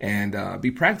are and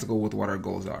be practical with what our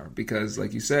goals are. Because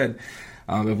like you said,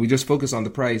 if we just focus on the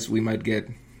price, we might get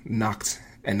knocked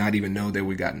and not even know that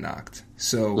we got knocked.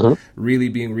 So really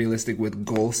being realistic with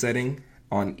goal setting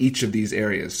on each of these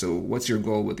areas. So what's your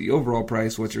goal with the overall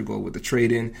price? What's your goal with the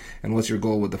trade-in? And what's your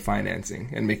goal with the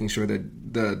financing? And making sure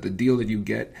that the deal that you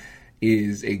get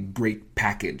is a great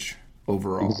package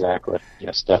overall. Exactly.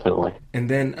 Yes, definitely. And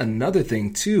then another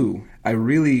thing too, I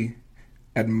really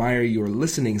admire your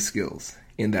listening skills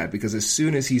in that, because as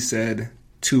soon as he said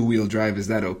 2-wheel drive, is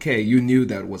that okay? You knew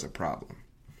that was a problem.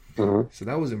 Mm-hmm. So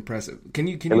that was impressive. Can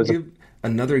you give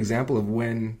another example of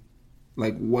when,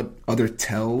 like, what other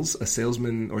tells a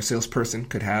salesman or salesperson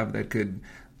could have that could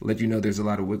let you know there's a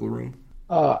lot of wiggle room?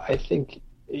 I think,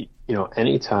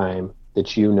 anytime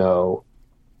that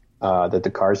that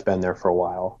the car's been there for a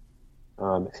while,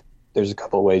 there's a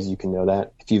couple of ways you can know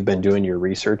that. If you've been doing your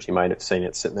research, you might have seen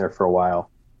it sitting there for a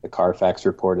while. The Carfax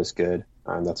report is good.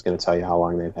 That's going to tell you how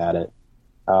long they've had it.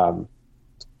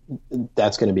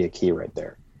 That's going to be a key right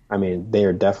there. I mean, they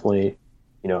are definitely,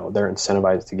 they're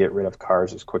incentivized to get rid of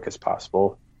cars as quick as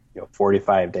possible.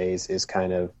 45 days is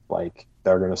kind of like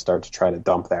they're going to start to try to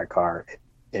dump that car,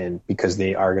 and because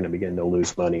they are going to begin to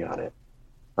lose money on it.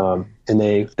 And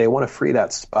they want to free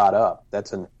that spot up.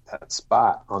 That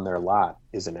spot on their lot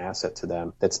is an asset to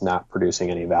them that's not producing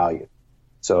any value.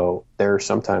 So they're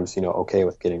sometimes, okay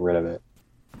with getting rid of it.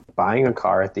 Buying a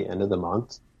car at the end of the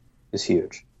month is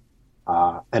huge.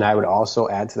 And I would also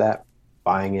add to that,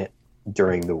 buying it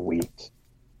during the week.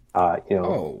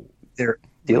 Their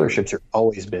dealerships are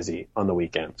always busy on the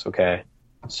weekends, okay?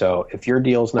 So if your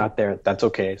deal's not there, that's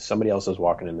okay. Somebody else is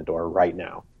walking in the door right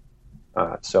now.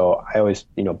 So I always,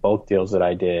 both deals that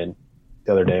I did,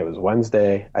 the other day it was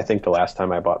Wednesday. I think the last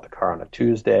time I bought the car on a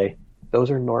Tuesday. Those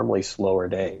are normally slower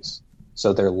days.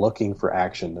 So they're looking for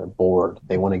action. They're bored.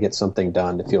 They want to get something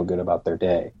done to feel good about their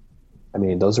day. I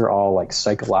mean, those are all like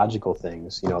psychological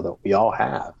things, that we all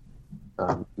have.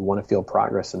 You want to feel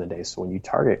progress in the day. So when you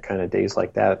target kind of days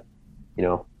like that,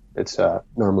 it's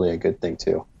normally a good thing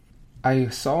too. I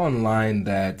saw online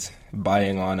that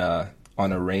buying on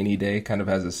a rainy day kind of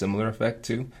has a similar effect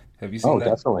too. Have you seen that? Oh,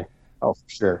 definitely. Oh, for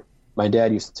sure. My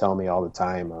dad used to tell me all the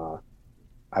time,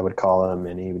 I would call him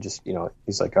and he would just,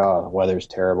 he's like, oh, the weather's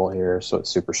terrible here, so it's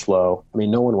super slow. I mean,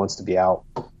 no one wants to be out,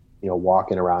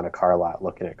 walking around a car lot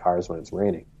looking at cars when it's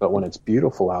raining. But when it's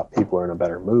beautiful out, people are in a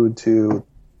better mood too.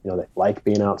 They like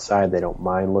being outside. They don't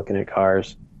mind looking at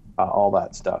cars. All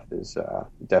that stuff is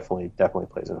definitely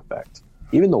plays an effect.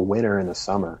 Even the winter and the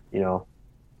summer,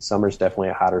 summer's definitely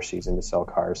a hotter season to sell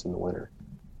cars than the winter.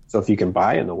 So if you can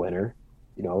buy in the winter,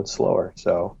 it's slower.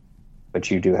 So, but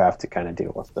you do have to kind of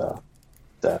deal with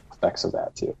the effects of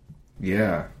that too.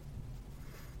 Yeah.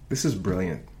 This is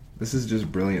brilliant. This is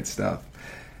just brilliant stuff,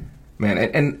 man.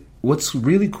 And what's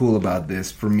really cool about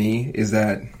this for me is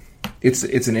that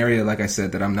it's an area, like I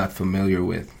said, that I'm not familiar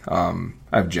with. I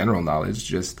have general knowledge,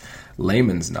 just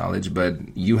layman's knowledge, but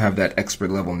you have that expert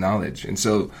level knowledge. And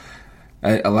so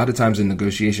a lot of times in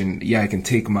negotiation, I can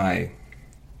take my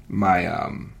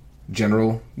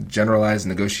generalized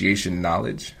negotiation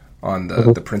knowledge on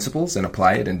the principles and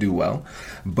apply it and do well.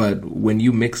 But when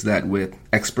you mix that with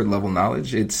expert level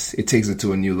knowledge, it takes it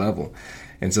to a new level.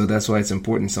 And so that's why it's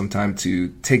important sometimes to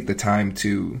take the time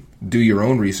to do your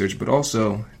own research, but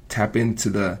also tap into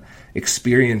the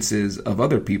experiences of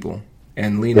other people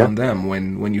and lean on them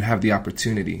when you have the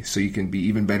opportunity, so you can be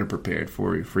even better prepared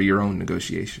for your own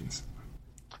negotiations.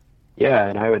 Yeah,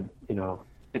 and I would,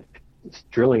 it's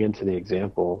drilling into the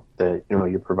example that,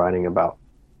 you're providing about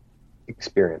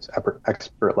experience,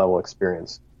 expert level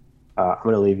experience. I'm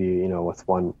going to leave you, with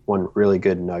one really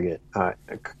good nugget, a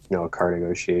car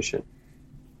negotiation.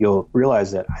 You'll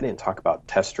realize that I didn't talk about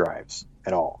test drives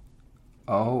at all.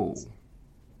 Oh.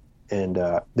 And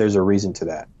there's a reason to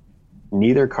that.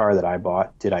 Neither car that I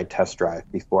bought did I test drive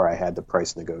before I had the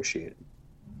price negotiated.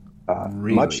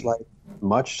 Really?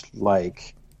 Much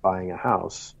like buying a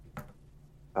house,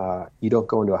 you don't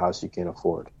go into a house you can't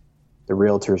afford. The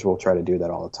realtors will try to do that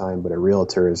all the time, but a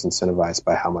realtor is incentivized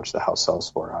by how much the house sells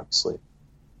for, obviously.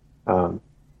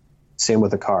 Same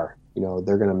with a car.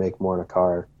 They're going to make more in a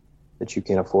car that you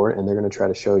can't afford, and they're going to try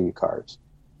to show you cars.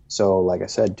 So, like I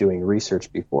said, doing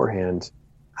research beforehand,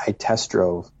 I test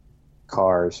drove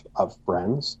cars of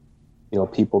friends,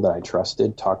 people that I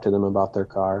trusted, talked to them about their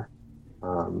car.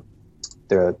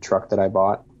 The truck that I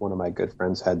bought, one of my good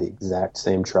friends had the exact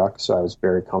same truck, so I was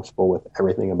very comfortable with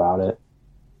everything about it.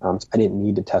 I didn't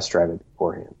need to test drive it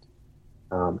beforehand.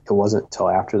 It wasn't until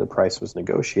after the price was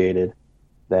negotiated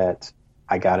that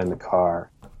I got in the car,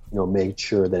 made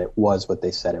sure that it was what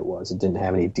they said it was. It didn't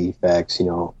have any defects.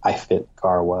 I fit the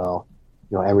car well.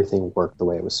 Everything worked the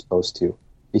way it was supposed to.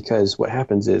 Because what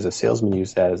happens is a salesman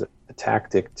uses that as a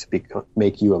tactic to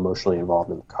make you emotionally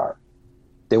involved in the car.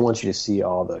 They want you to see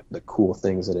all the cool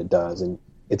things that it does, and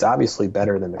it's obviously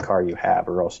better than the car you have,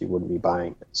 or else you wouldn't be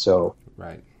buying it. So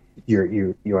Right. you're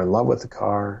in love with the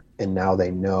car, and now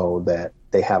they know that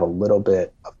they have a little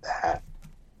bit of that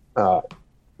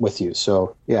with you.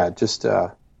 So yeah, just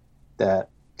that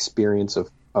experience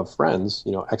of friends,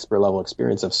 expert level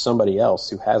experience of somebody else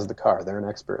who has the car. They're an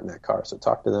expert in that car. So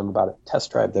talk to them about it,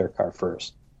 test drive their car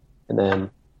first, and then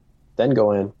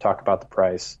go in, talk about the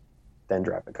price, then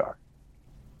drive the car.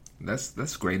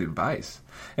 That's great advice.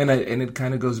 And it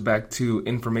kind of goes back to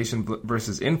information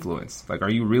versus influence. Like, are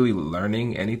you really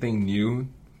learning anything new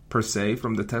per se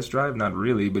from the test drive? Not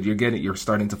really, but you're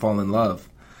starting to fall in love.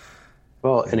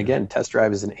 Well, and again, test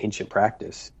drive is an ancient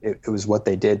practice. It was what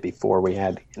they did before we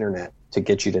had the internet to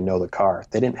get you to know the car.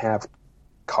 They didn't have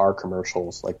car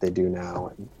commercials like they do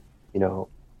now, and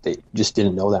they just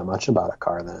didn't know that much about a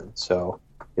car then. So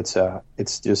it's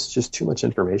just too much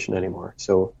information anymore.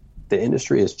 So the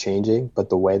industry is changing, but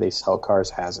the way they sell cars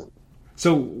hasn't.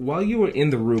 So while you were in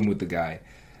the room with the guy,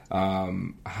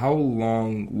 how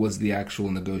long was the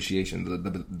actual negotiation,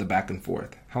 the back and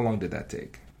forth? How long did that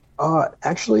take?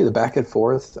 Actually, the back and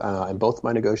forth in both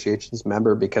my negotiations,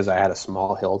 remember, because I had a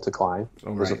small hill to climb,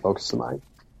 was a focus of mine.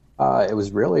 It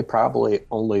was really probably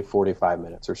only 45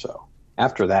 minutes or so.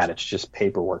 After that, it's just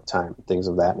paperwork time, things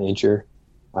of that nature.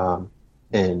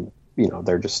 And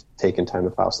they're just taking time to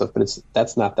file stuff, but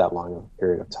that's not that long of a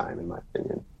period of time, in my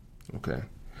opinion. Okay.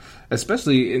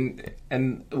 Especially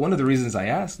and one of the reasons I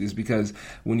ask is because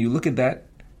when you look at that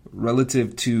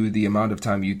relative to the amount of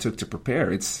time you took to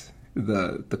prepare, it's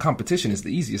the competition is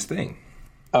the easiest thing.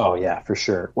 Oh yeah, for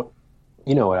sure.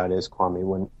 You know what it is,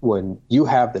 Kwame, when you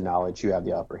have the knowledge, you have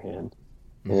the upper hand.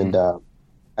 Mm-hmm. And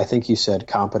I think you said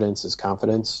competence is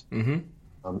confidence. Mm-hmm.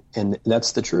 And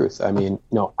that's the truth. I mean,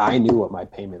 I knew what my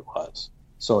payment was.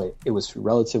 So it was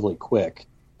relatively quick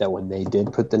that when they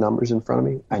did put the numbers in front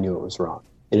of me, I knew it was wrong.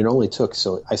 And it only took,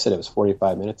 so I said it was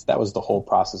 45 minutes. That was the whole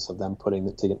process of them putting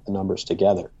the numbers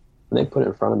together. When they put it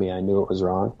in front of me, I knew it was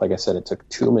wrong. Like I said, it took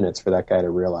 2 minutes for that guy to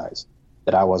realize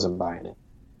that I wasn't buying it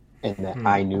and that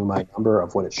I knew my number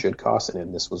of what it should cost,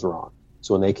 and this was wrong.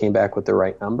 So when they came back with the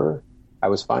right number, I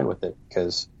was fine with it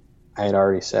because I had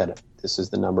already said, this is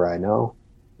the number I know,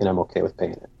 and I'm okay with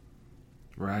paying it.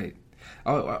 Right.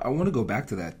 I want to go back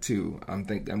to that too. I'm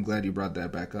glad you brought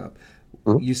that back up.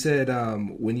 Mm-hmm. You said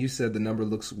when you said the number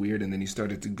looks weird, and then you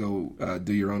started to go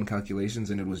do your own calculations,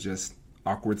 and it was just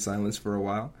awkward silence for a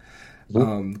while.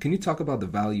 Mm-hmm. Can you talk about the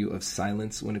value of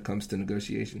silence when it comes to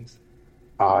negotiations?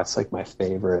 Oh, it's like my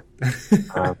favorite.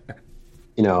 It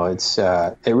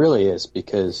really is,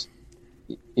 because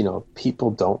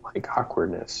people don't like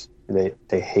awkwardness.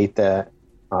 They hate that.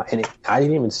 And I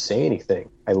didn't even say anything.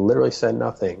 I literally said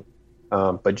nothing.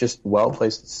 But just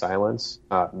well-placed silence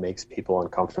makes people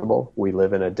uncomfortable. We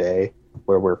live in a day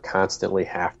where we're constantly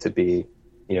have to be,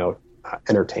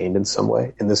 entertained in some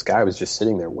way. And this guy was just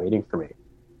sitting there waiting for me.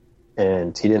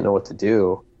 And he didn't know what to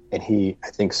do. And he,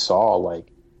 I think, saw, like,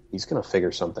 he's going to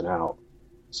figure something out.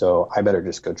 So I better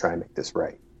just go try and make this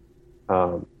right.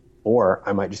 Or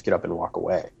I might just get up and walk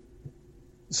away.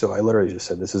 So I literally just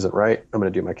said, this isn't right. I'm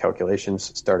going to do my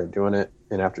calculations, started doing it.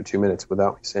 And after 2 minutes,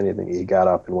 without me saying anything, he got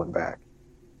up and went back.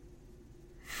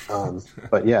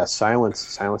 But yeah,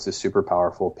 silence is super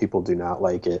powerful. People do not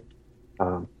like it.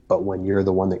 But when you're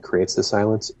the one that creates the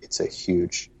silence, it's a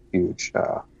huge, huge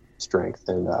strength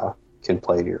and can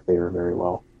play to your favor very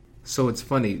well. So it's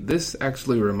funny. This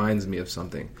actually reminds me of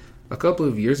something. A couple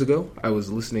of years ago, I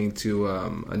was listening to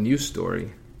a news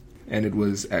story, and it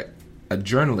was a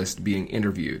journalist being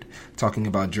interviewed talking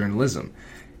about journalism.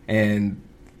 And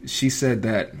she said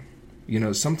that,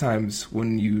 sometimes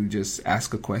when you just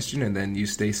ask a question and then you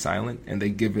stay silent and they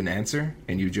give an answer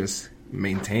and you just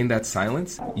maintain that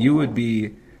silence, you would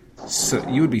be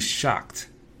shocked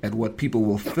at what people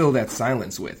will fill that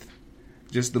silence with.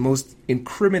 Just the most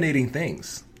incriminating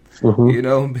things,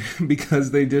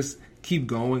 because they just keep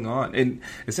going on. And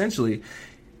essentially,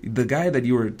 the guy that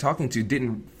you were talking to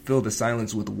didn't fill the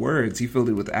silence with words. He filled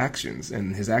it with actions.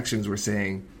 And his actions were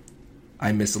saying,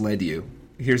 I misled you.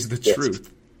 Here's the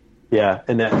truth. Yeah,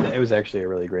 and it was actually a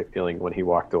really great feeling when he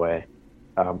walked away.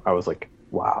 I was like,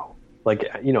 wow. Like,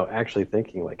 actually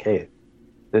thinking like, hey,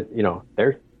 that,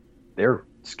 they're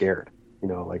scared.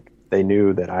 Like they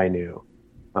knew that I knew.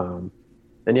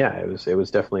 And yeah, it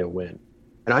was definitely a win.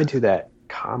 And I do that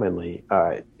commonly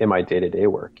in my day-to-day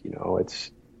work.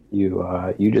 It's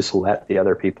you just let the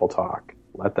other people talk.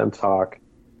 Let them talk.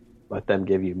 Let them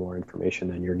give you more information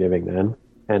than you're giving them,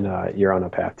 and you're on a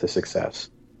path to success.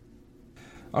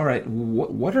 All right.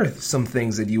 What are some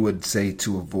things that you would say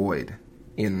to avoid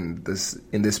in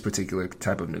this particular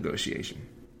type of negotiation?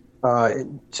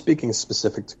 Speaking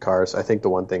specific to cars, I think the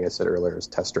one thing I said earlier is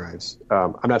test drives.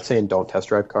 I'm not saying don't test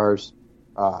drive cars,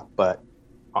 but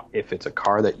if it's a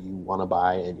car that you want to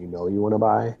buy and you know you want to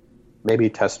buy, maybe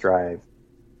test drive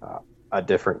a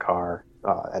different car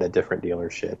at a different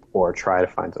dealership, or try to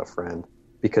find a friend,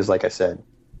 because like I said,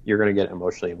 you're going to get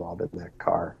emotionally involved in that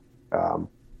car,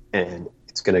 and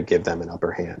it's going to give them an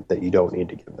upper hand that you don't need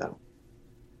to give them.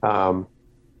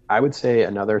 I would say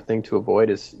another thing to avoid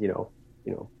is,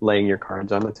 laying your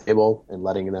cards on the table and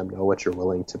letting them know what you're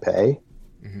willing to pay.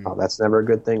 Mm-hmm. That's never a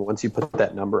good thing. Once you put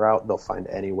that number out, they'll find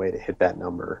any way to hit that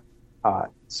number.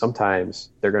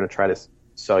 Sometimes they're going to try to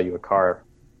sell you a car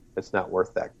that's not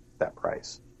worth that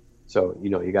price. So,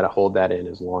 you got to hold that in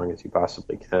as long as you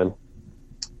possibly can.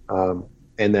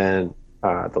 And then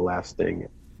the last thing,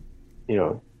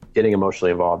 getting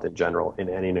emotionally involved in general in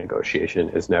any negotiation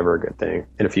is never a good thing.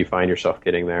 And if you find yourself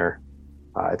getting there,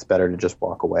 it's better to just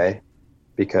walk away,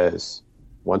 because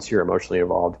once you're emotionally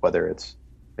involved, whether it's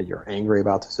you're angry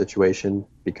about the situation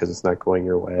because it's not going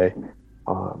your way,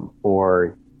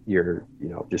 or you're,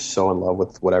 just so in love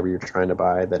with whatever you're trying to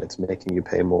buy that it's making you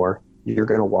pay more, you're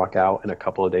going to walk out and a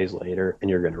couple of days later and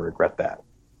you're going to regret that.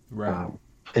 Right.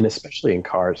 And especially in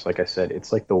cars, like I said,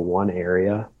 it's like the one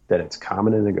area that it's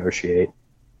common to negotiate.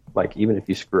 Like, even if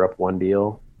you screw up one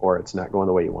deal or it's not going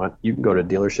the way you want, you can go to a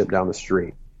dealership down the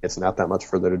street. It's not that much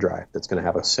further to drive that's going to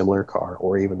have a similar car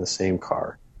or even the same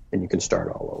car, and you can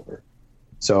start all over.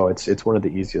 So it's one of the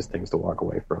easiest things to walk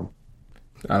away from.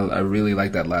 I really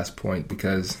like that last point,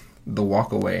 because the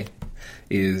walk away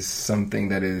is something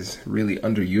that is really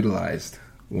underutilized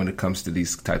when it comes to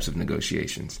these types of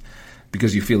negotiations,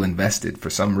 because you feel invested for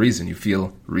some reason. You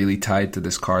feel really tied to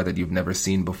this car that you've never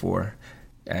seen before,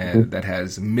 and that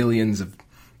has millions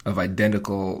of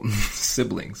identical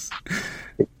siblings,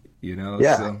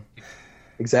 Yeah, so.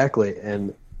 Exactly.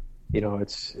 And,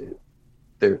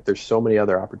 there's so many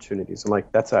other opportunities. And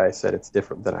like, that's why I said it's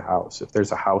different than a house. If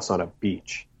there's a house on a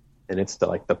beach and it's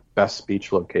the best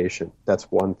beach location, that's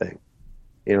one thing.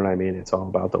 You know what I mean? It's all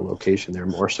about the location there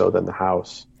more so than the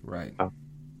house. Right.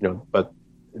 But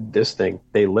this thing,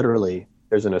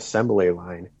 there's an assembly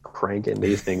line cranking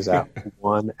these things out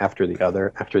one after the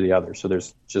other. So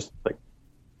there's just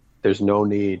there's no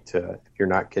need to, if you're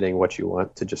not getting what you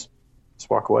want, to just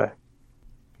walk away.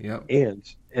 Yep. And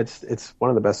it's one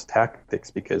of the best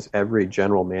tactics, because every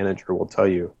general manager will tell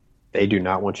you they do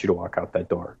not want you to walk out that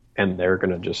door, and they're going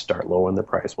to just start lowering the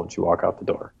price once you walk out the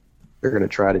door. They're going to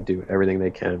try to do everything they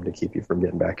can to keep you from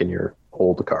getting back in your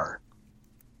old car.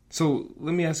 So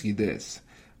let me ask you this.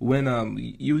 When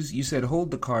you said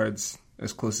hold the cards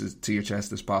as close to your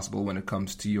chest as possible when it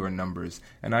comes to your numbers,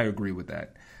 and I agree with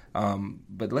that.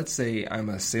 But let's say I'm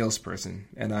a salesperson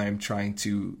and I'm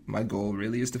my goal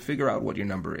really is to figure out what your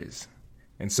number is.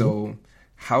 And so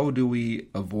how do we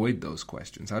avoid those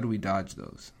questions? How do we dodge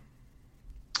those?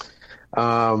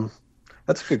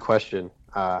 That's a good question.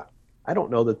 I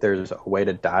don't know that there's a way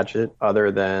to dodge it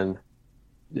other than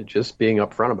just being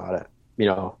upfront about it.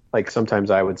 Like,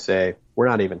 sometimes I would say, we're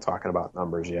not even talking about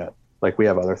numbers yet. Like, we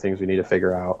have other things we need to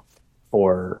figure out.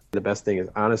 Or the best thing is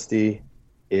honesty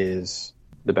is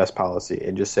the best policy,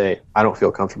 and just say, I don't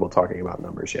feel comfortable talking about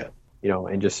numbers yet,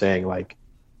 and just saying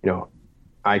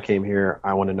I came here,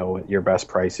 I want to know what your best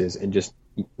price is, and just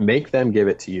make them give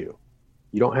it to you.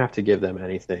 You don't have to give them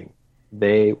anything.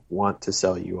 They want to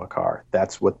sell you a car.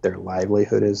 That's what their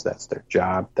livelihood is. That's their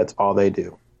job. That's all they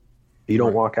do. If you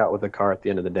don't walk out with a car at the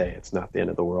end of the day, it's not the end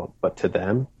of the world. But to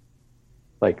them,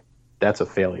 that's a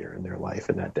failure in their life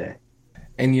in that day.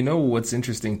 And what's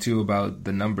interesting too about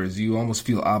the numbers, you almost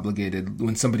feel obligated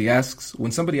when somebody asks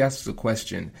a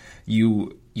question,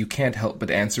 you can't help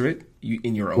but answer it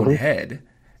in your own head,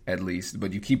 at least,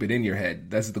 but you keep it in your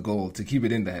head. That's the goal, to keep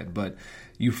it in the head. But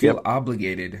you feel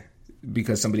obligated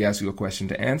because somebody asks you a question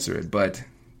to answer it, but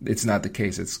it's not the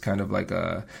case. It's kind of like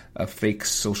a fake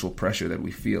social pressure that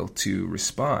we feel to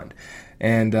respond.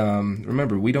 And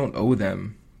remember, we don't owe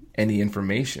them any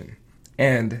information.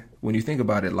 And when you think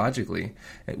about it logically,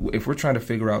 if we're trying to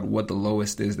figure out what the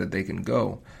lowest is that they can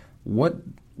go, what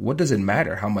does it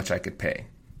matter how much I could pay?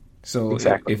 So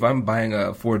exactly. If I'm buying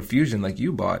a Ford Fusion like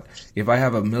you bought, if I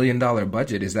have $1 million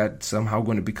budget, is that somehow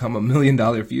going to become $1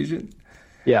 million Fusion?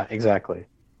 Yeah, exactly.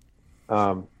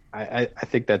 I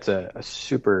think that's a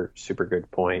super, super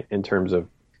good point in terms of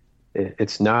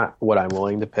it's not what I'm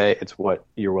willing to pay, it's what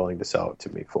you're willing to sell it to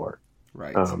me for.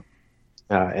 Right.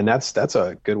 And that's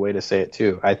a good way to say it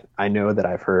too. I know that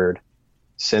I've heard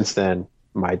since then,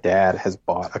 my dad has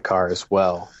bought a car as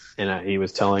well. And he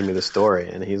was telling me the story,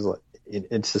 and he's like,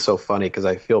 it's just so funny because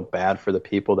I feel bad for the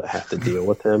people that have to deal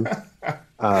with him,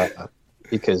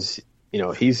 because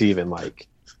he's even like,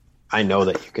 I know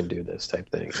that you can do this type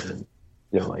thing. And,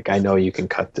 like, I know you can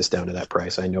cut this down to that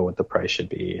price. I know what the price should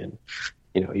be. And,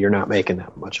 you're not making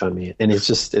that much on me. And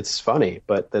it's funny,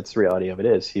 but that's the reality of it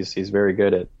is he's very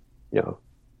good at, no,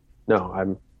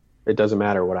 it doesn't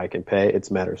matter what I can pay. It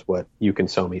matters what you can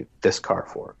sell me this car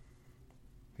for.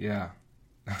 Yeah.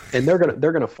 And they're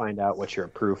going to find out what you're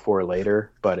approved for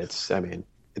later. But it's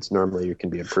normally you can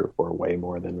be approved for way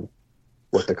more than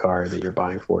what the car that you're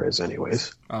buying for is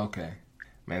anyways. Okay.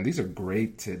 Man, these are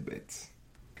great tidbits.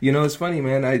 It's funny,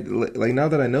 man. I like now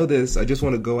that I know this, I just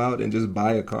want to go out and just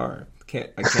buy a car. I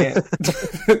can't.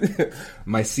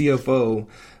 My CFO,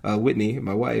 Whitney,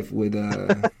 my wife,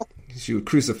 she would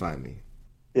crucify me.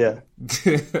 Yeah.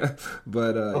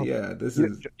 But yeah, this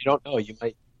is. You don't know. You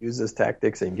might use this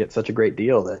tactics and get such a great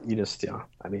deal that you just,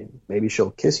 maybe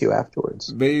she'll kiss you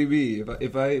afterwards. Maybe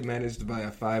if I manage to buy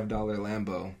a $5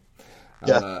 Lambo,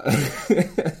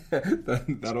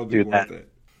 that'll be worth it.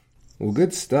 Well,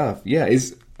 good stuff. Yeah.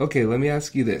 Okay. Let me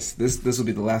ask you this. This will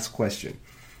be the last question.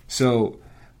 So,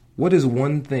 what is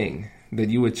one thing that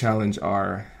you would challenge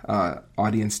our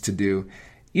audience to do,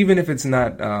 even if it's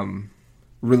not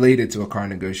related to a car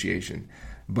negotiation,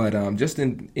 but just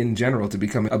in general to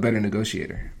become a better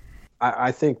negotiator?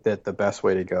 I think that the best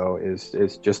way to go is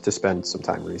just to spend some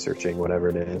time researching whatever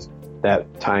it is.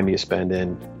 That time you spend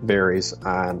in varies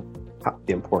on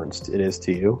the importance it is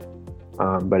to you.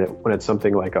 But when it's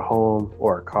something like a home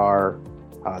or a car,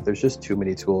 there's just too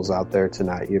many tools out there to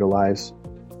not utilize.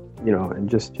 And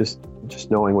just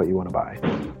knowing what you want to buy,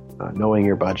 knowing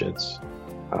your budgets.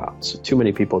 So too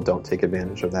many people don't take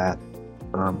advantage of that.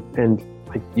 And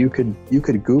like you could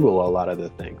Google a lot of the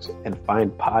things and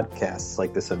find podcasts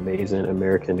like this amazing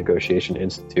American Negotiation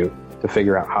Institute to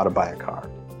figure out how to buy a car.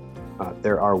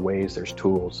 There are ways, there's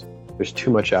tools. There's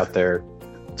too much out there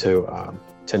to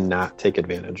not take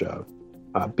advantage of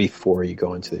before you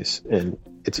go into this. And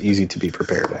it's easy to be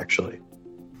prepared, actually.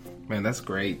 Man, that's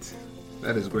great.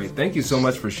 That is great. Thank you so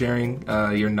much for sharing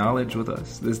your knowledge with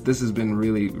us. This has been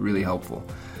really, really helpful.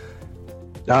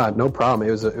 No problem.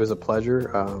 It was a pleasure.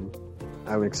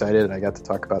 I'm excited. I got to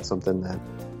talk about something that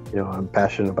I'm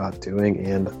passionate about doing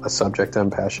and a subject I'm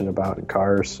passionate about in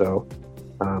cars. So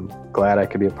I'm glad I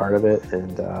could be a part of it.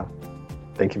 And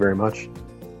thank you very much.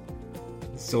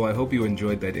 So I hope you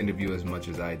enjoyed that interview as much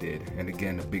as I did. And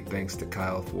again, a big thanks to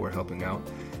Kyle for helping out.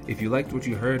 If you liked what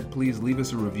you heard, please leave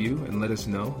us a review and let us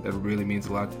know. That really means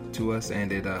a lot to us,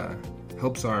 and it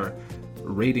helps our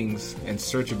ratings and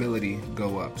searchability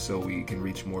go up so we can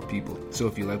reach more people. So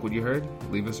if you like what you heard,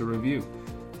 leave us a review.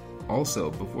 Also,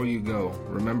 before you go,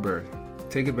 remember,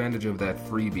 take advantage of that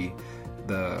freebie,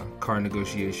 the car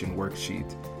negotiation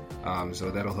worksheet.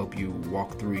 So that'll help you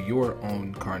walk through your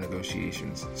own car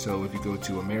negotiations. So if you go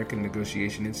to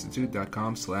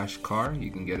AmericanNegotiationInstitute.com/car,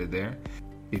 you can get it there.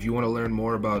 If you want to learn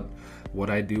more about what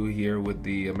I do here with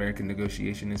the American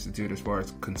Negotiation Institute as far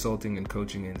as consulting and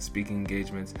coaching and speaking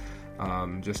engagements,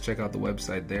 just check out the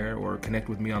website there or connect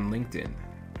with me on LinkedIn.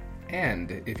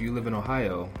 And if you live in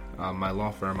Ohio, my law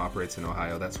firm operates in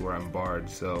Ohio. That's where I'm barred.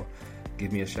 So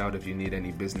give me a shout if you need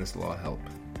any business law help.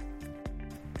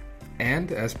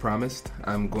 And as promised,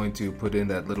 I'm going to put in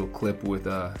that little clip with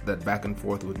that back and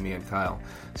forth with me and Kyle.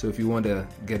 So if you want to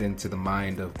get into the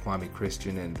mind of Kwame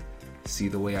Christian and see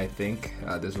the way I think,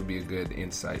 this will be a good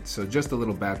insight. So just a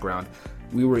little background.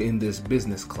 We were in this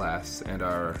business class and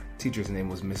our teacher's name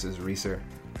was Mrs. Reeser.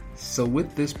 So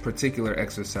with this particular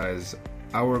exercise,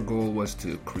 our goal was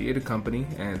to create a company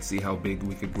and see how big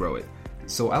we could grow it.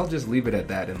 So I'll just leave it at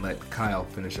that and let Kyle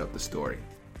finish up the story.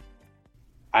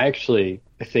 I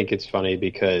think it's funny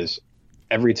because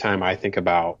every time I think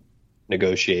about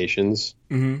negotiations,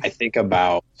 I think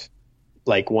about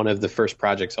like one of the first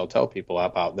projects I'll tell people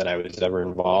about that I was ever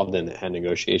involved in that had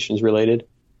negotiations related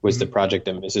was the project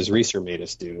that Mrs. Reeser made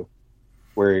us do,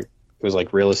 where it was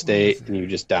like real estate and you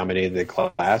just dominated the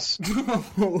class.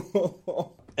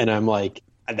 And I'm like,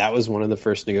 that was one of the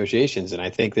first negotiations. And I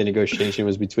think the negotiation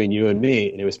was between you and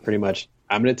me. And it was pretty much,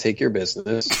 I'm going to take your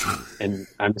business and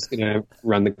I'm just going to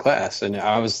run the class. And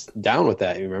I was down with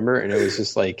that, you remember? And it was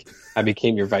just like, I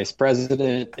became your vice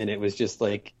president. And it was just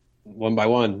like one by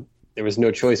one, there was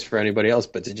no choice for anybody else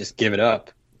but to just give it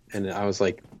up. And I was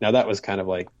like, now that was kind of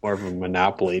like more of a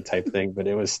monopoly type thing, but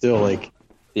it was still like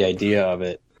the idea of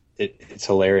it. It's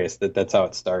hilarious that's how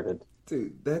it started.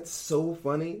 Dude, that's so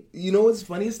funny. You know what's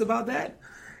funniest about that?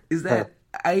 Is that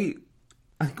I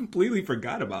completely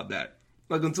forgot about that.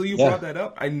 Like until you brought that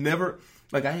up, I'd never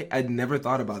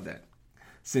thought about that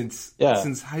since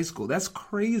high school. That's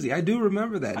crazy. I do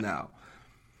remember that now.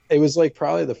 It was like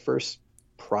probably the first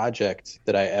project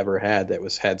that I ever had that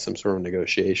had some sort of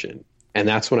negotiation. And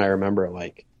that's when I remember,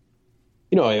 like,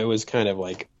 it was kind of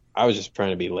like I was just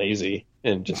trying to be lazy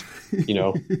and just,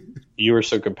 you were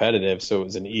so competitive, so it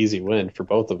was an easy win for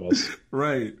both of us.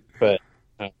 Right. But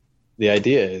the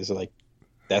idea is, like,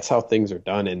 that's how things are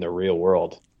done in the real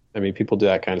world. I mean, people do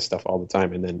that kind of stuff all the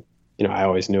time. And then, I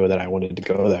always knew that I wanted to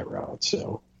go that route.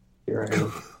 So here I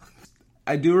am.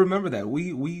 I do remember that.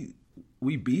 We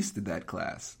beasted that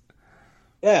class.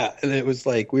 Yeah. And it was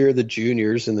like we were the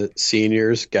juniors and the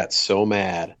seniors got so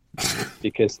mad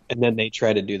and then they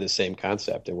try to do the same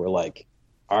concept. And we're like,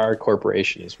 our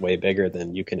corporation is way bigger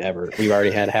than you can ever. We already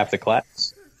had half the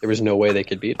class. There was no way they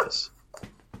could beat us.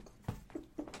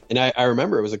 And I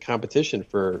remember it was a competition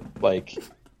for, like,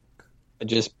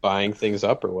 just buying things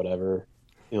up or whatever.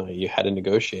 You had to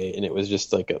negotiate, and it was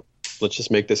just like let's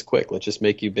just make this quick. Let's just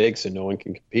make you big so no one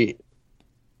can compete.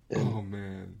 And oh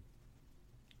man,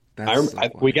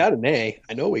 we got an A.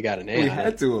 I know we got an A. We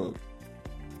had to.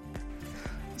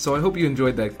 So I hope you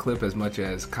enjoyed that clip as much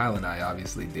as Kyle and I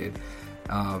obviously did.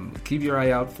 Keep your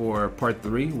eye out for part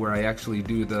 3, where I actually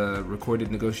do the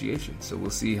recorded negotiation. So we'll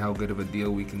see how good of a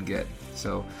deal we can get.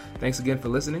 So thanks again for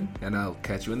listening, and I'll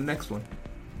catch you in the next one.